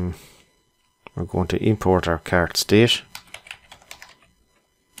 We're going to import our cart state.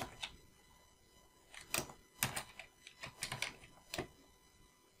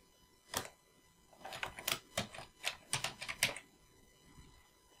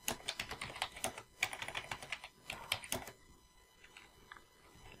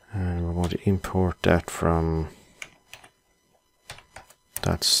 And we're going to import that from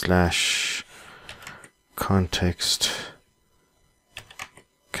 /context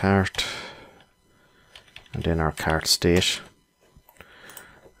cart and then our cart state.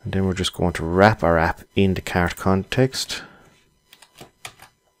 And then we're just going to wrap our app in the cart context,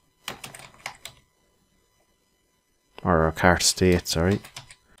 or our cart state, sorry.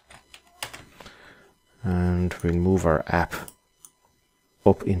 And we'll move our app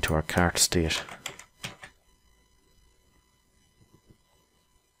up into our cart state.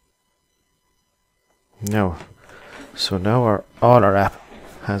 Now, so now all our app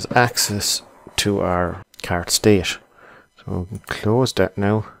has access to our cart state. So we can close that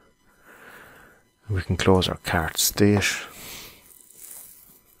now. We can close our cart state.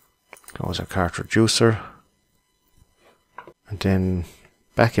 Close our cart reducer. And then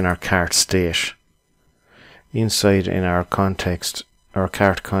back in our cart state, inside in our context, our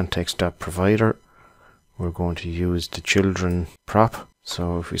cart context.provider, we're going to use the children prop.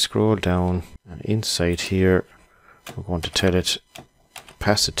 So if we scroll down and inside here, we're going to tell it,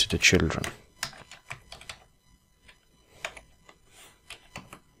 pass it to the children.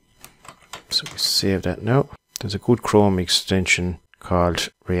 So we save that now. There's a good Chrome extension called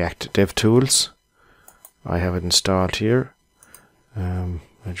React DevTools. I have it installed here. I'll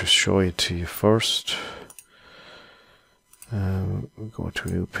just show it to you first. We'll go to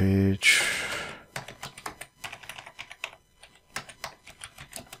a new page.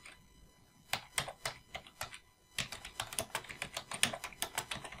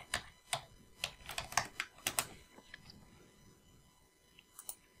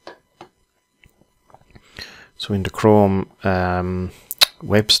 So in the Chrome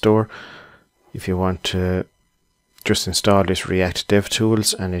web store, if you want to just install this React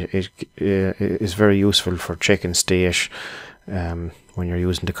DevTools, and it is very useful for checking state. When you're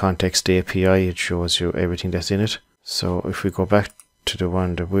using the context API, it shows you everything that's in it. So if we go back to the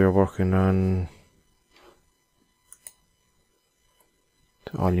one that we're working on,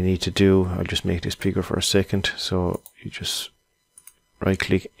 all you need to do, I'll just make this bigger for a second. So you just right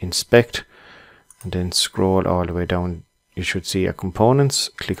click, inspect, and then scroll all the way down. You should see a components,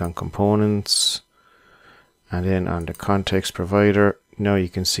 click on components, and then on the context provider, now you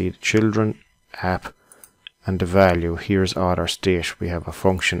can see the children, app, and the value. Here's all our state. We have a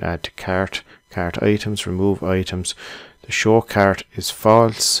function add to cart, cart items, remove items. The show cart is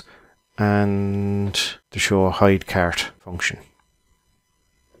false, and the show hide cart function.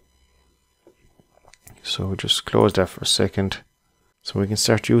 So we'll just close that for a second. So we can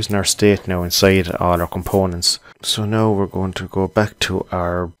start using our state now inside all our components. So now we're going to go back to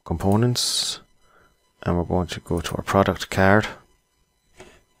our components, and we're going to go to our product card.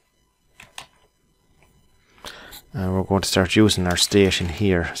 And we're going to start using our state in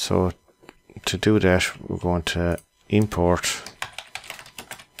here. So to do that, we're going to import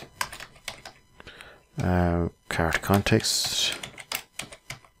cart context.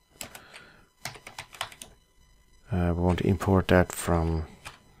 We're going to import that from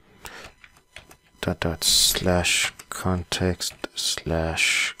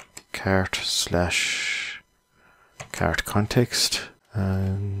 .context/cart/cart context,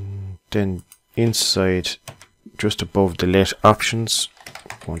 and then inside, just above the let options,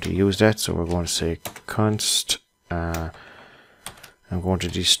 we're going to use that. So we're going to say const. I'm going to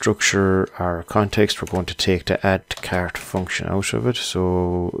destructure our context. We're going to take the add to cart function out of it.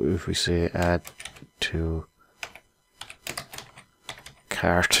 So if we say add to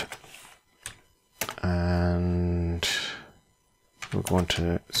cart, and we're going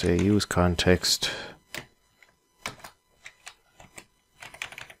to say use context,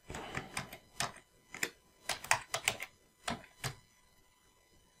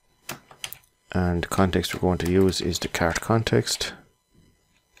 and the context we're going to use is the cart context,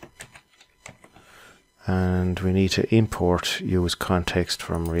 and we need to import use context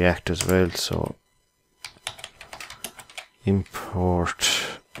from React as well. So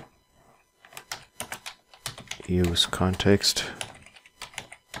import use context,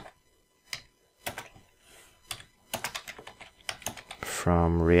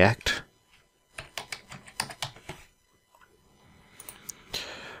 from React.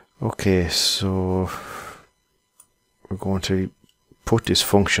 Okay, so we're going to put this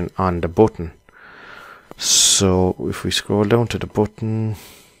function on the button. So if we scroll down to the button,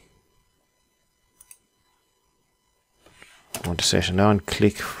 I want to set an on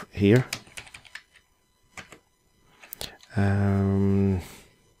click here. The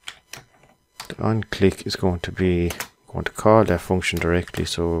on click is going to call that function directly,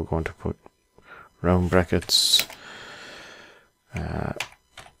 so we're going to put round brackets, add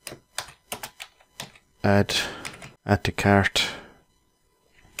to cart,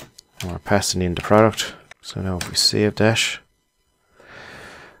 and we're passing in the product. So now if we save that,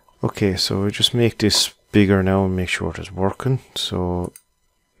 okay, so we just make this bigger now and make sure it is working. So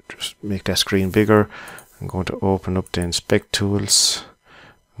just make that screen bigger. I'm going to open up the inspect tools.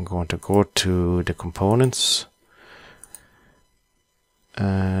 I'm going to go to the components,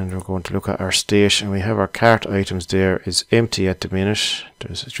 and we're going to look at our state, and we have our cart items there is empty at the minute.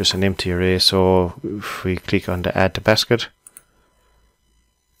 There's just an empty array. So if we click on the add to basket,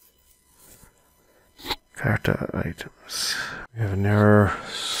 cart items, we have an error.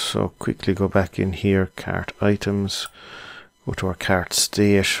 So quickly go back in here, cart items, go to our cart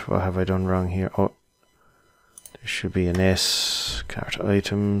state. What have I done wrong here? Oh, there should be an S, cart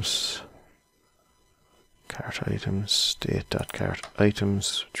items,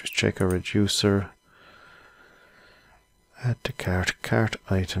 state.cart.items. Just check our reducer. Add to cart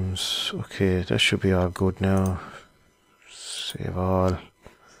items. Okay, that should be all good now. Save all.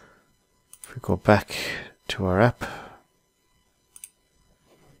 If we go back to our app,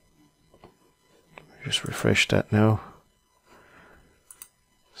 just refresh that now.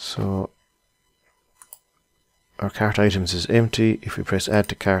 So our cart items is empty. If we press add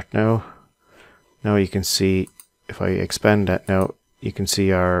to cart now you can see, if I expand that now, you can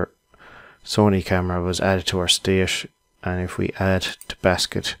see our Sony camera was added to our state, and if we add to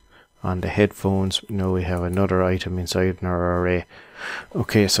basket on the headphones, now we have another item inside in our array.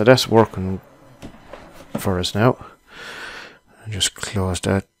 Okay, so that's working for us now. I'll just close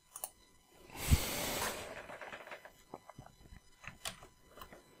that.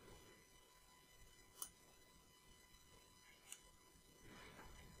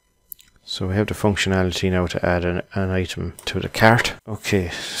 So we have the functionality now to add an item to the cart. Okay,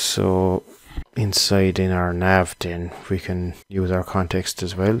 so inside in our nav then we can use our context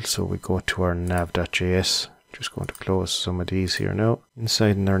as well. So we go to our Nav.js. Just going to close some of these here now.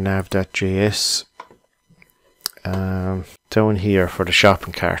 Inside in our Nav.js, down here for the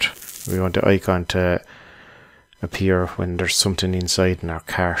shopping cart, we want the icon to appear when there's something inside in our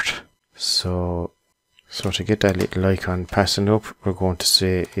cart. So to get that little icon passing up, we're going to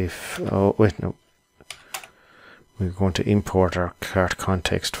say if, oh wait, no, we're going to import our cart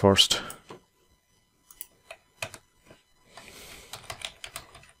context first.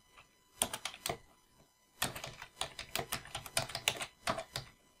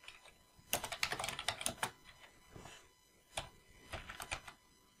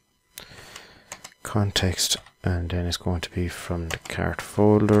 Context, and then it's going to be from the cart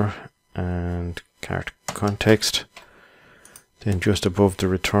folder and cart context. Then just above the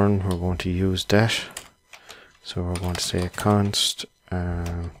return we're going to use that. So we're going to say const,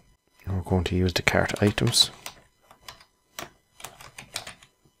 and we're going to use the cart items.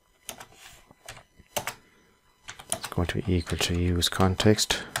 It's going to be equal to use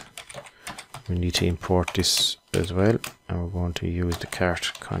context. We need to import this as well, and we're going to use the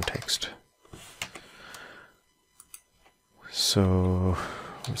cart context. So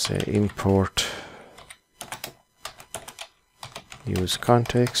we'll say import use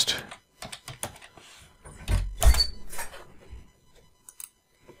context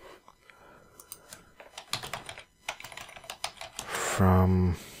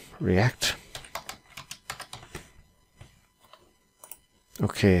from React.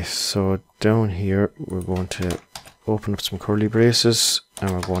 Okay, so down here we're going to open up some curly braces,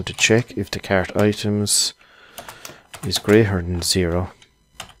 and we're going to check if the cart items is greater than 0.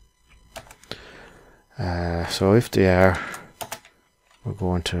 So if they are, we're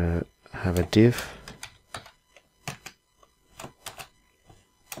going to have a div.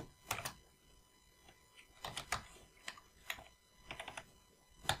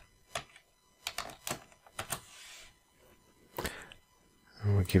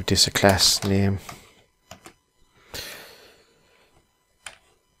 And we'll give this a class name.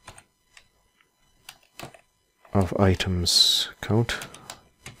 Of items count.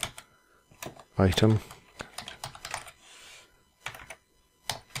 Item.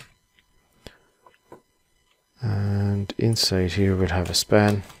 And inside here we'll have a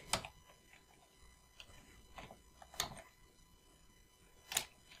span.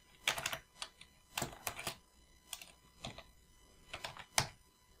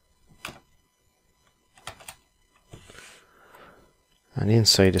 And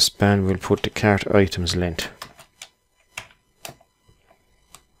inside the span we'll put the cart items length.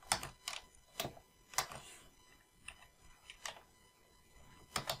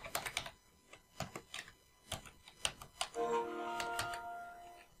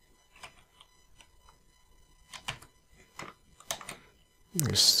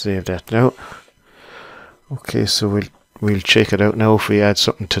 Let's save that now. Okay, so we'll check it out now if we add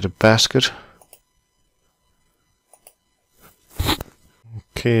something to the basket.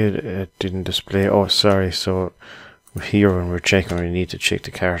 Okay, it didn't display. Oh, sorry. So here when we're checking, we need to check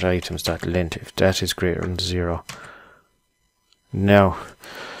the cart items length if that is greater than 0. Now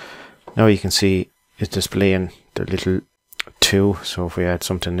you can see it's displaying the little 2. So if we add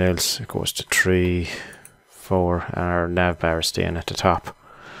something else, it goes to 3, 4, and our nav bar is staying at the top.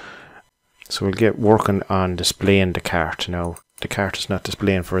 So we'll get working on displaying the cart. Now the cart is not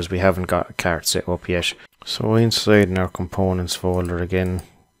displaying for us, we haven't got a cart set up yet. So inside in our components folder again,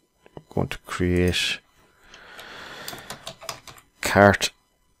 we're going to create Cart.js,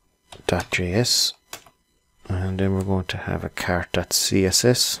 and then we're going to have a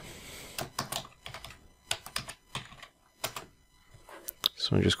Cart.css.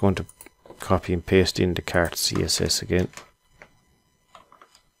 So I'm just going to copy and paste in the Cart CSS again.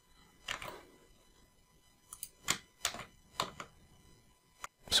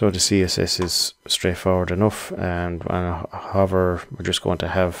 So the CSS is straightforward enough, and however we're just going to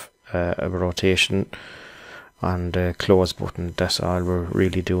have a rotation on the close button. That's all we're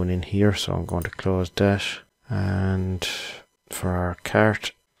really doing in here, so I'm going to close that. And for our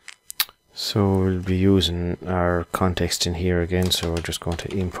cart, so we'll be using our context in here again, so we're just going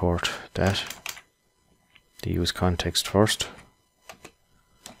to import that, the use context first.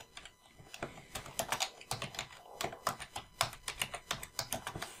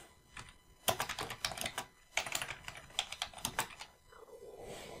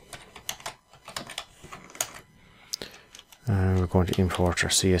 And we're going to import our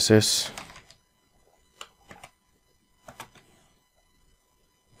CSS.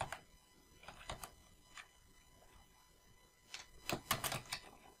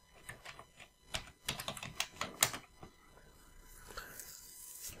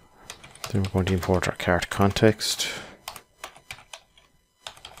 Then we're going to import our cart context.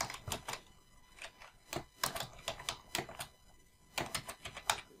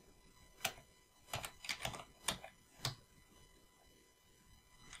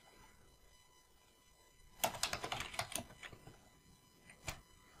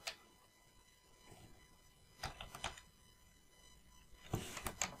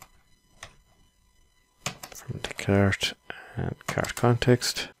 From the cart and cart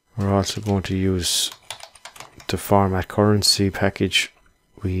context. We're also going to use the format currency package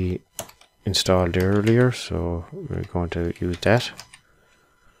we installed earlier, so we're going to use that.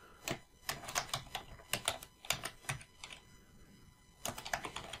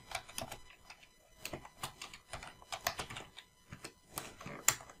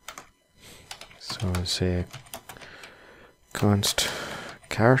 So I'll say const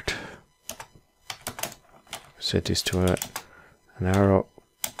cart, set this to an arrow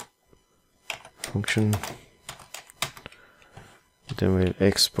function, then we'll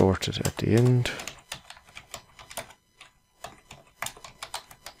export it at the end.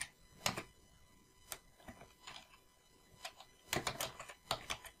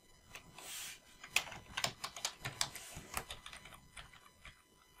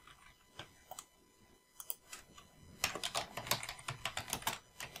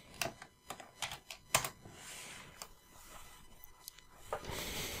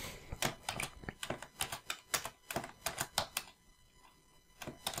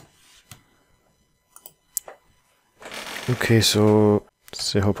 Okay, so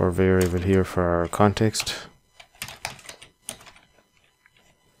set up our variable here for our context.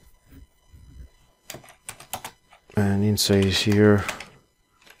 And inside here,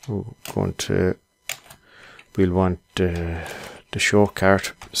 we'll want the show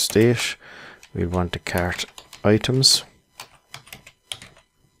cart state. We'll want the cart items,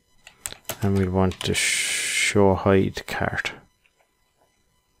 and we'll want the show hide cart.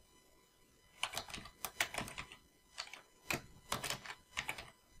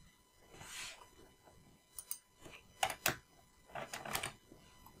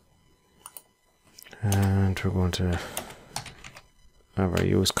 And we're going to have our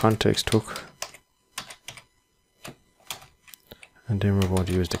use context hook. and then we're going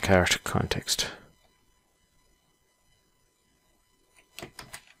to use the cart context.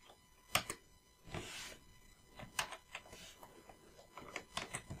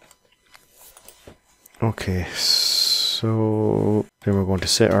 Okay, so then we're going to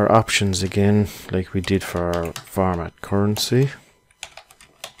set our options again like we did for our format currency.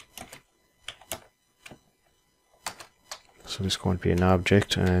 So this is going to be an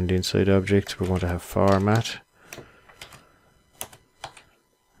object, and inside object we're going to have format,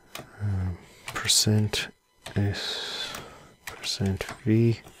 %s,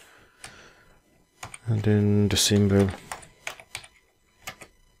 %v, and then the symbol.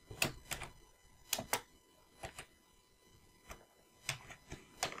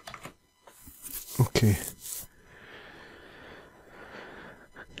 Okay.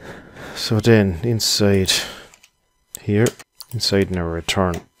 So then inside here, inside in our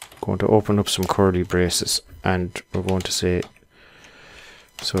return, going to open up some curly braces, and we're going to say,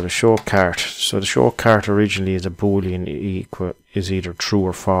 so the show cart. So the show cart originally is a boolean is either true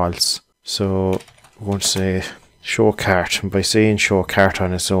or false. So we're going to say show cart, and by saying show cart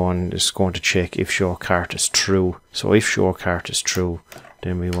on its own, it's going to check if show cart is true. So if show cart is true,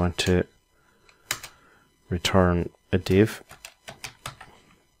 then we want to return a div.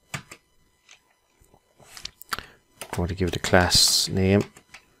 I'm going to give the class name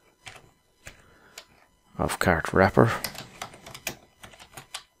of cart wrapper.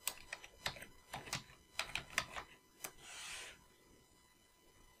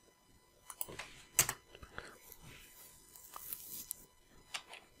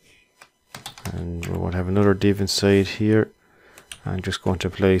 And we're going to have another div inside here. I'm just going to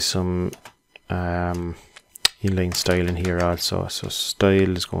apply some inline style in here also. So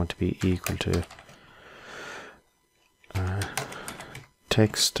style is going to be equal to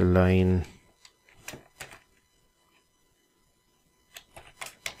text align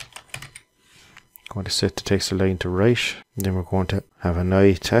going to set the text align to right. And then we're going to have an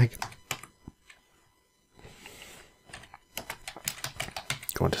I tag.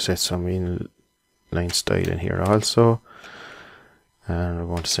 Going to set some inline style in here also, and we're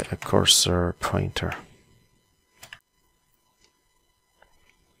going to set a cursor pointer.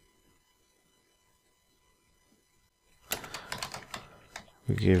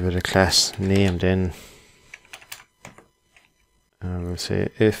 We give it a class name then, and we'll say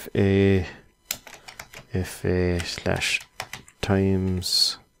fa slash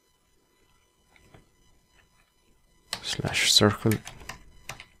times slash circle.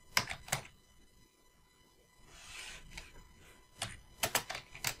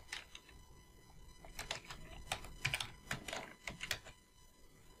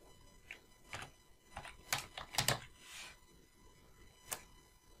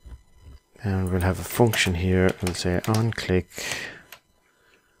 And we'll have a function here. We'll say on click.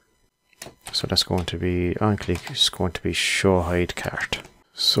 So that's going to be on click is going to be show hide cart.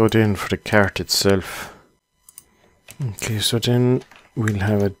 So then for the cart itself, okay, so then we'll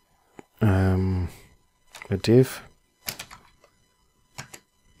have a div.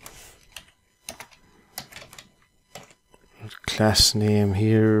 Class name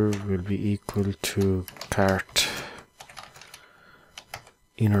here will be equal to cart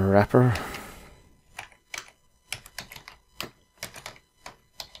inner wrapper.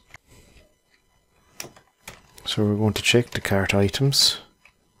 So we're going to check the cart items,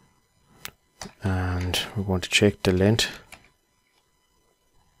 and we're going to check the length,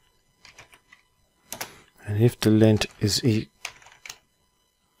 and if the length is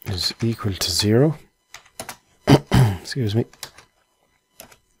equal to 0, excuse me,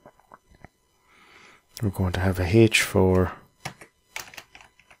 we're going to have a h4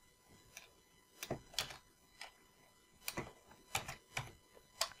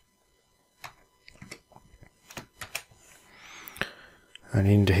 and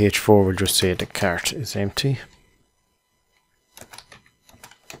in the h4 we'll just say the cart is empty.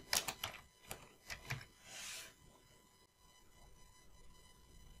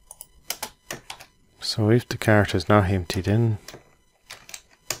 So if the cart is not empty, then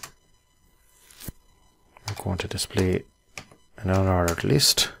we're going to display an unordered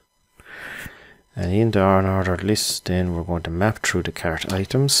list, and in the unordered list then we're going to map through the cart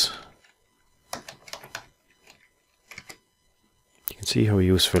items. See how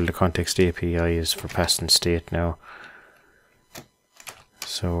useful the context API is for passing state now.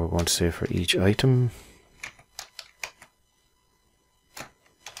 So we're going to say for each item,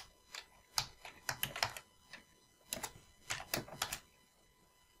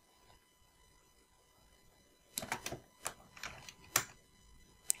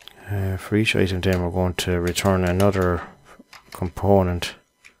 then we're going to return another component,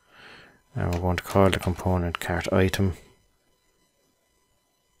 and we're going to call the component CartItem.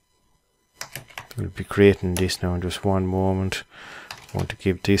 We'll be creating this now in just one moment. I want to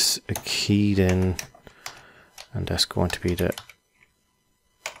give this a key then, and that's going to be the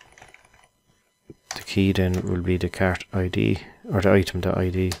key then will be the cart ID, or the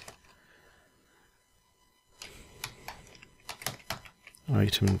item.id.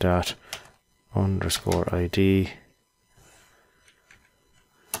 item._id,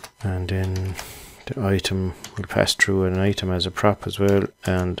 and then the item will pass through an item as a prop as well,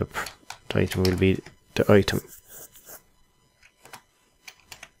 and the item will be the item.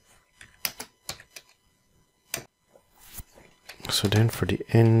 So then for the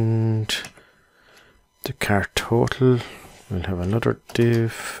end, the cart total, we'll have another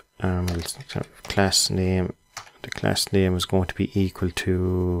div, and we'll have class name. The class name is going to be equal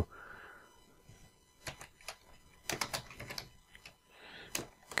to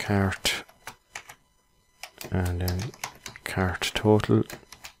cart, and then cart total.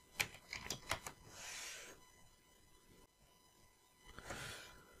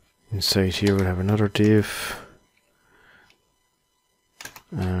 Inside here we'll have another div,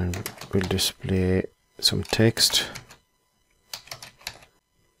 and we'll display some text.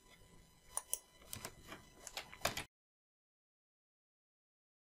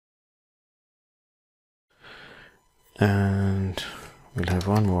 And we'll have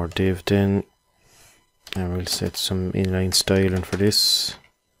one more div then, and we'll set some inline styling for this.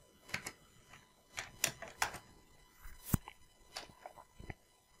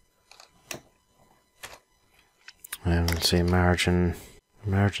 And we'll say margin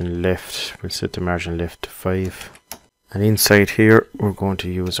left, we'll set the margin left to 5. And inside here we're going to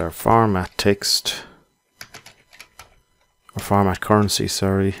use our format text, or format currency,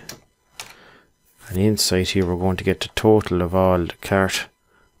 sorry. And inside here we're going to get the total of all the cart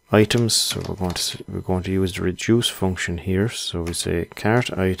items. So we're going to use the reduce function here. So we say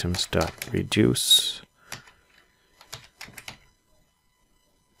CartItems.reduce.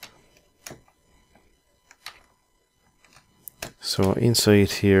 So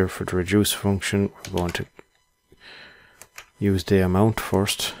inside here for the reduce function, we're going to use the amount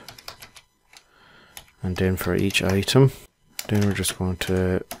first, and then for each item, then we're just going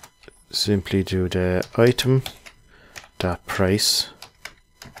to simply do the item dot price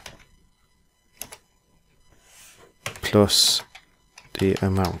plus the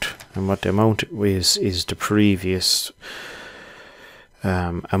amount, and what the amount is the previous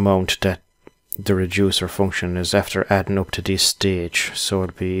amount that the reducer function is after adding up to this stage. So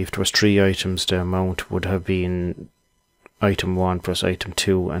it'd be, if there was 3 items, the amount would have been item 1 plus item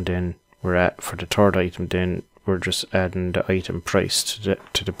 2, and then we're at, for the third item, then we're just adding the item price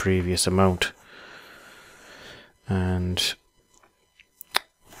to the previous amount. And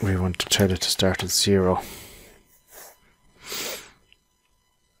we want to tell it to start at 0.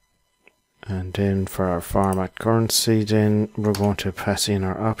 And then for our format currency, then we're going to pass in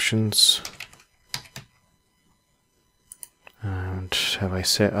our options. And have I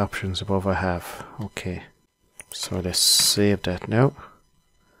set options above? I have. Okay, so let's save that now.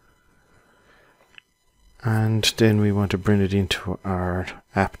 And then we want to bring it into our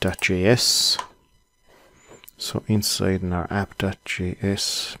app.js. So inside in our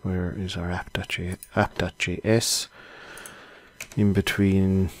app.js, where is our app.js? In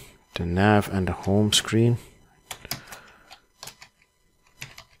between the nav and the home screen,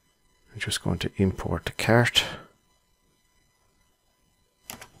 I'm just going to import the cart.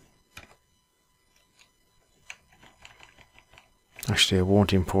 Actually, I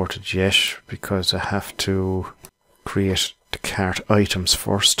won't import it yet because I have to create the cart items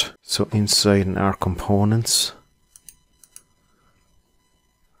first. So inside in our components,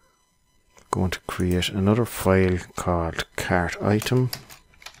 I'm going to create another file called CartItem.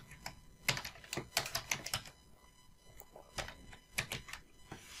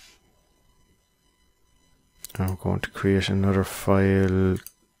 I'm going to create another file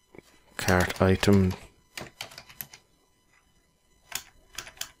CartItem.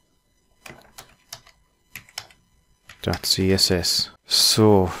 .css.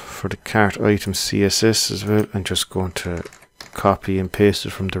 So for the CartItem CSS as well, I'm just going to copy and paste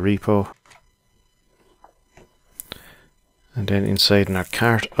it from the repo. And then inside in our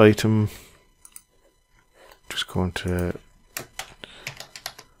CartItem, just going to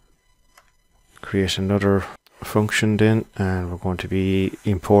create another function then, and we're going to be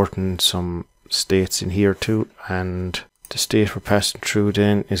importing some states in here too, and the state we're passing through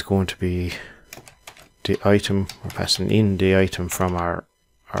then is going to be the item. We're passing in the item from our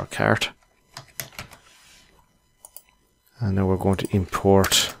cart, And now we're going to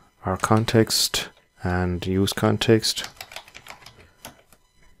import our context and use context.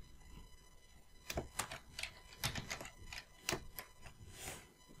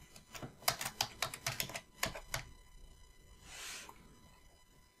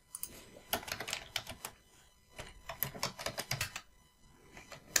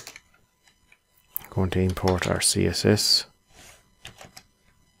 Going to import our CSS.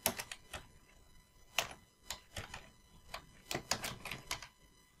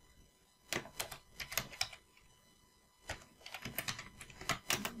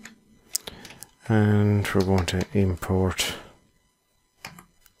 And we're going to import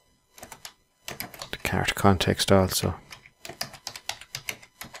the cart context also.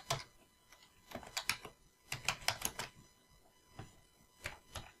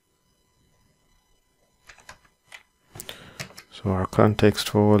 So our context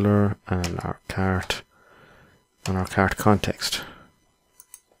folder and our cart context.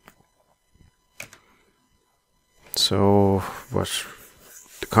 So what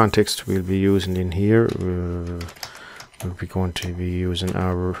the context we'll be using in here, we'll be going to be using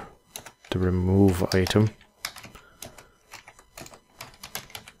the remove item.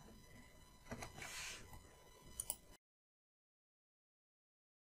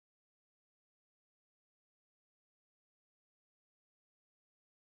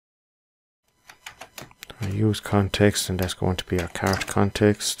 Use context, and that's going to be our cart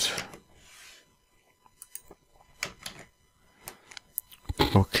context.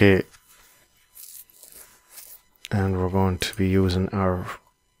 Okay, and we're going to be using our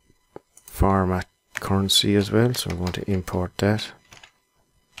format currency as well, so we're going to import that.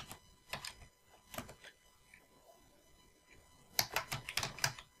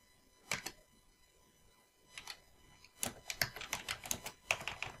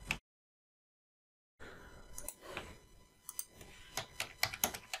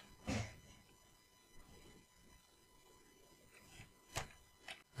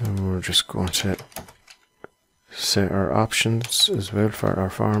 And we're just going to set our options as well for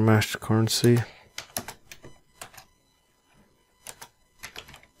our format currency.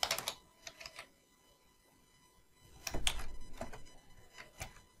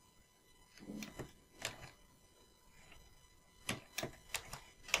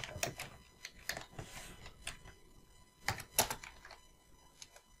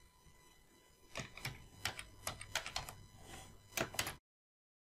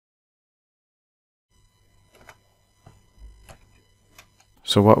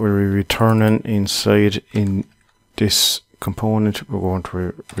 So what we're returning inside in this component, we're going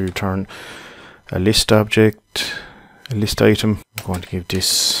to return a list object, a list item. I'm going to give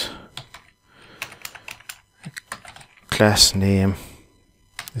this class name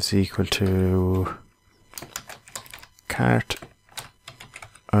is equal to CartItem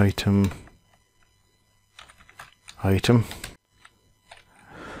item.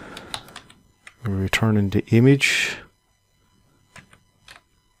 We're returning the image.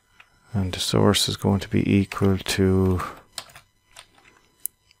 And the source is going to be equal to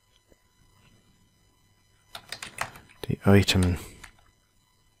the item.image.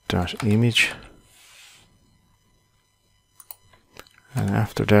 And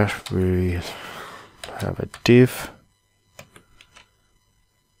after that we have a div.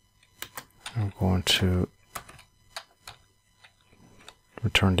 I'm going to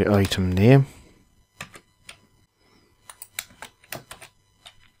return the item name.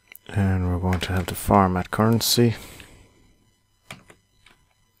 And we're going to have the format currency.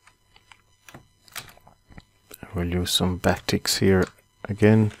 We'll use some backticks here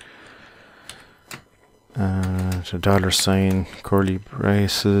again. The $, curly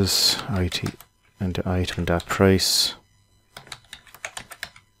braces, IT, and the item.price.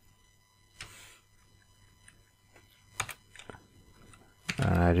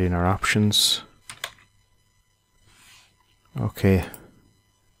 And add in our options. Okay.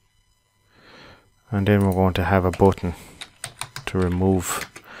 And then we're going to have a button to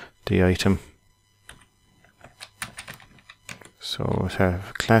remove the item. So we'll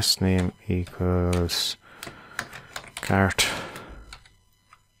have class name equals cart.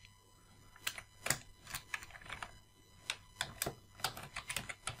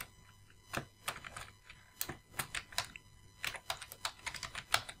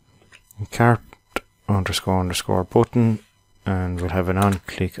 Cart __ button, and we'll have an on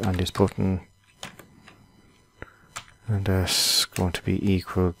click on this button. And that's going to be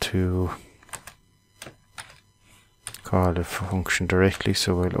equal to call the function directly,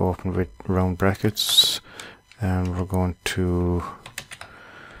 so we'll open with round brackets, and we're going to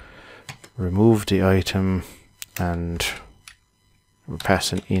remove the item and we're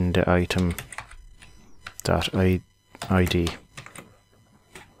passing in the item .id.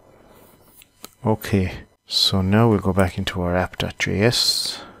 Okay, so now we'll go back into our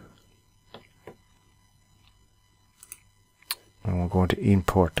app.js and we're going to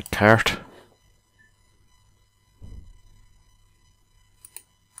import the cart.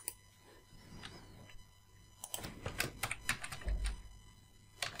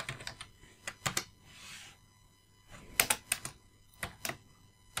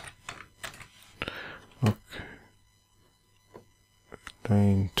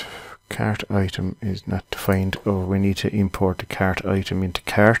 Cart item is not defined. Oh, we need to import the cart item into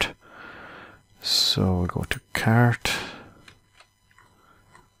cart. So we'll go to cart,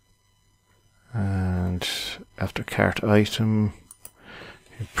 and after cart item,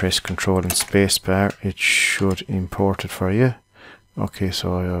 you press Ctrl and spacebar. It should import it for you. Okay,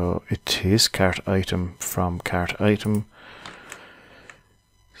 so it is cart item from cart item.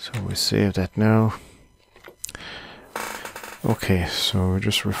 So we save that now. Okay, so we'll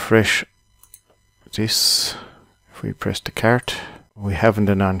just refresh this. If we press the cart, we haven't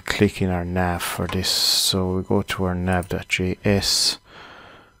an on click in our nav for this, so we go to our Nav.js,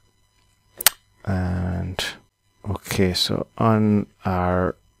 and okay, so on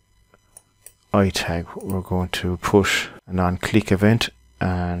our I tag we're going to put an on click event,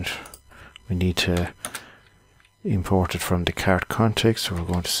 and we need to import it from the cart context, so we're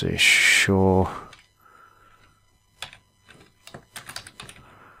going to say show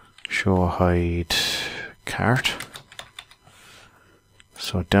hide cart.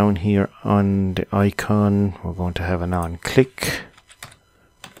 So down here on the icon we're going to have an on click,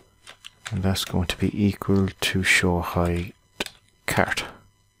 and that's going to be equal to show hide cart.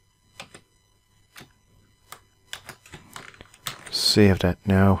 Save that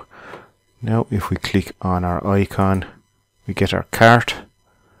now. Now if we click on our icon, we get our cart.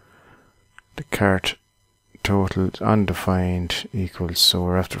 The cart total is undefined equals, so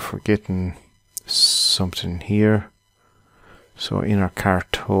we're after forgetting something here. So in our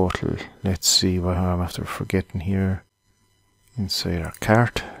cart total, let's see what I'm after forgetting here inside our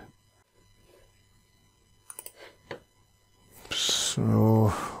cart. So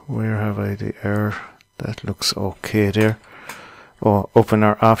where have I the error? That looks okay there. Oh, up in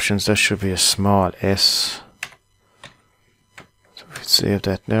our options that should be a small s. So if we save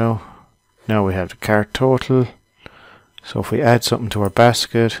that now. Now we have the cart total. So if we add something to our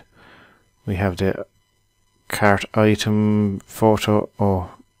basket, we have the cart item photo.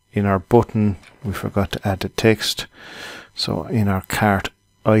 Oh, in our button we forgot to add the text. So in our cart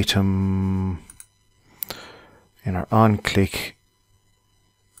item, in our on click,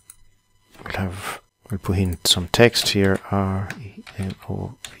 we'll put in some text here,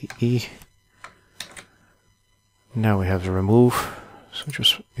 REMOVE. Now we have the remove. So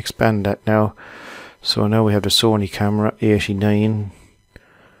just expand that now. So now we have the Sony camera 89.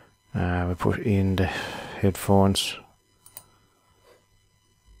 We put in the headphones.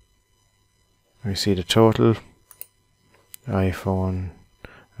 We see the total iPhone,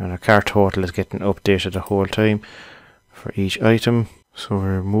 and our cart total is getting updated the whole time for each item. So we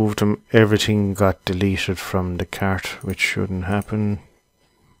removed them. Everything got deleted from the cart, which shouldn't happen.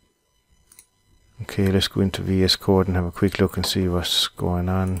 Okay, let's go into VS Code and have a quick look and see what's going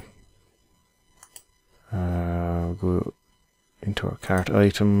on. Go into our cart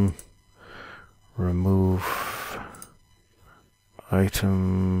item, remove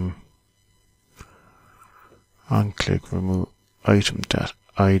item, on click, remove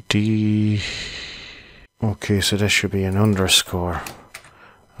item.id. Okay, so that should be an underscore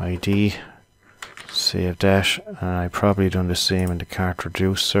ID. Save that, and I probably done the same in the cart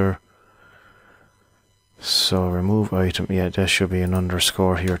reducer. So remove item, yeah, that should be an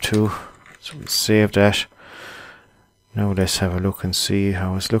underscore here too. So we'll save that. Now let's have a look and see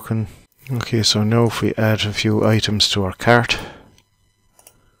how it's looking. Okay, so now if we add a few items to our cart,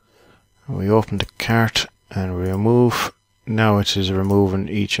 we open the cart and remove. Now it is removing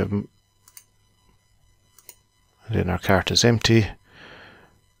each of them. And then our cart is empty.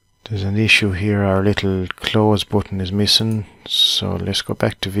 There's an issue here, our little close button is missing. So let's go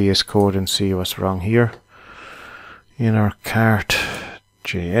back to VS Code and see what's wrong here. In our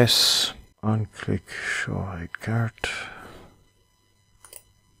Cart.js, on click show hide cart.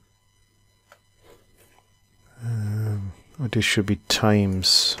 This should be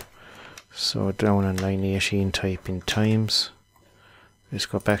times. So down on line 18 type in times. Let's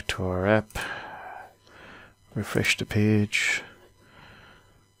go back to our app. Refresh the page.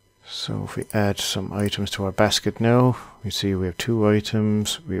 So if we add some items to our basket now, we see we have 2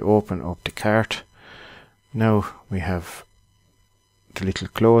 items. We open up the cart. Now we have the little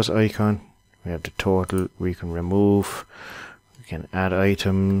close icon. We have the total. We can remove. We can add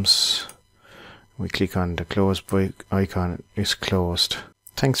items. We click on the close icon. It's closed.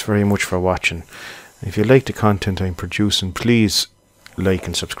 Thanks very much for watching. If you like the content I'm producing, please like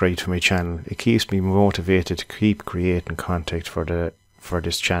and subscribe to my channel. It keeps me motivated to keep creating content for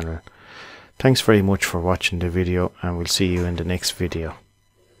this channel. Thanks very much for watching the video, and we'll see you in the next video.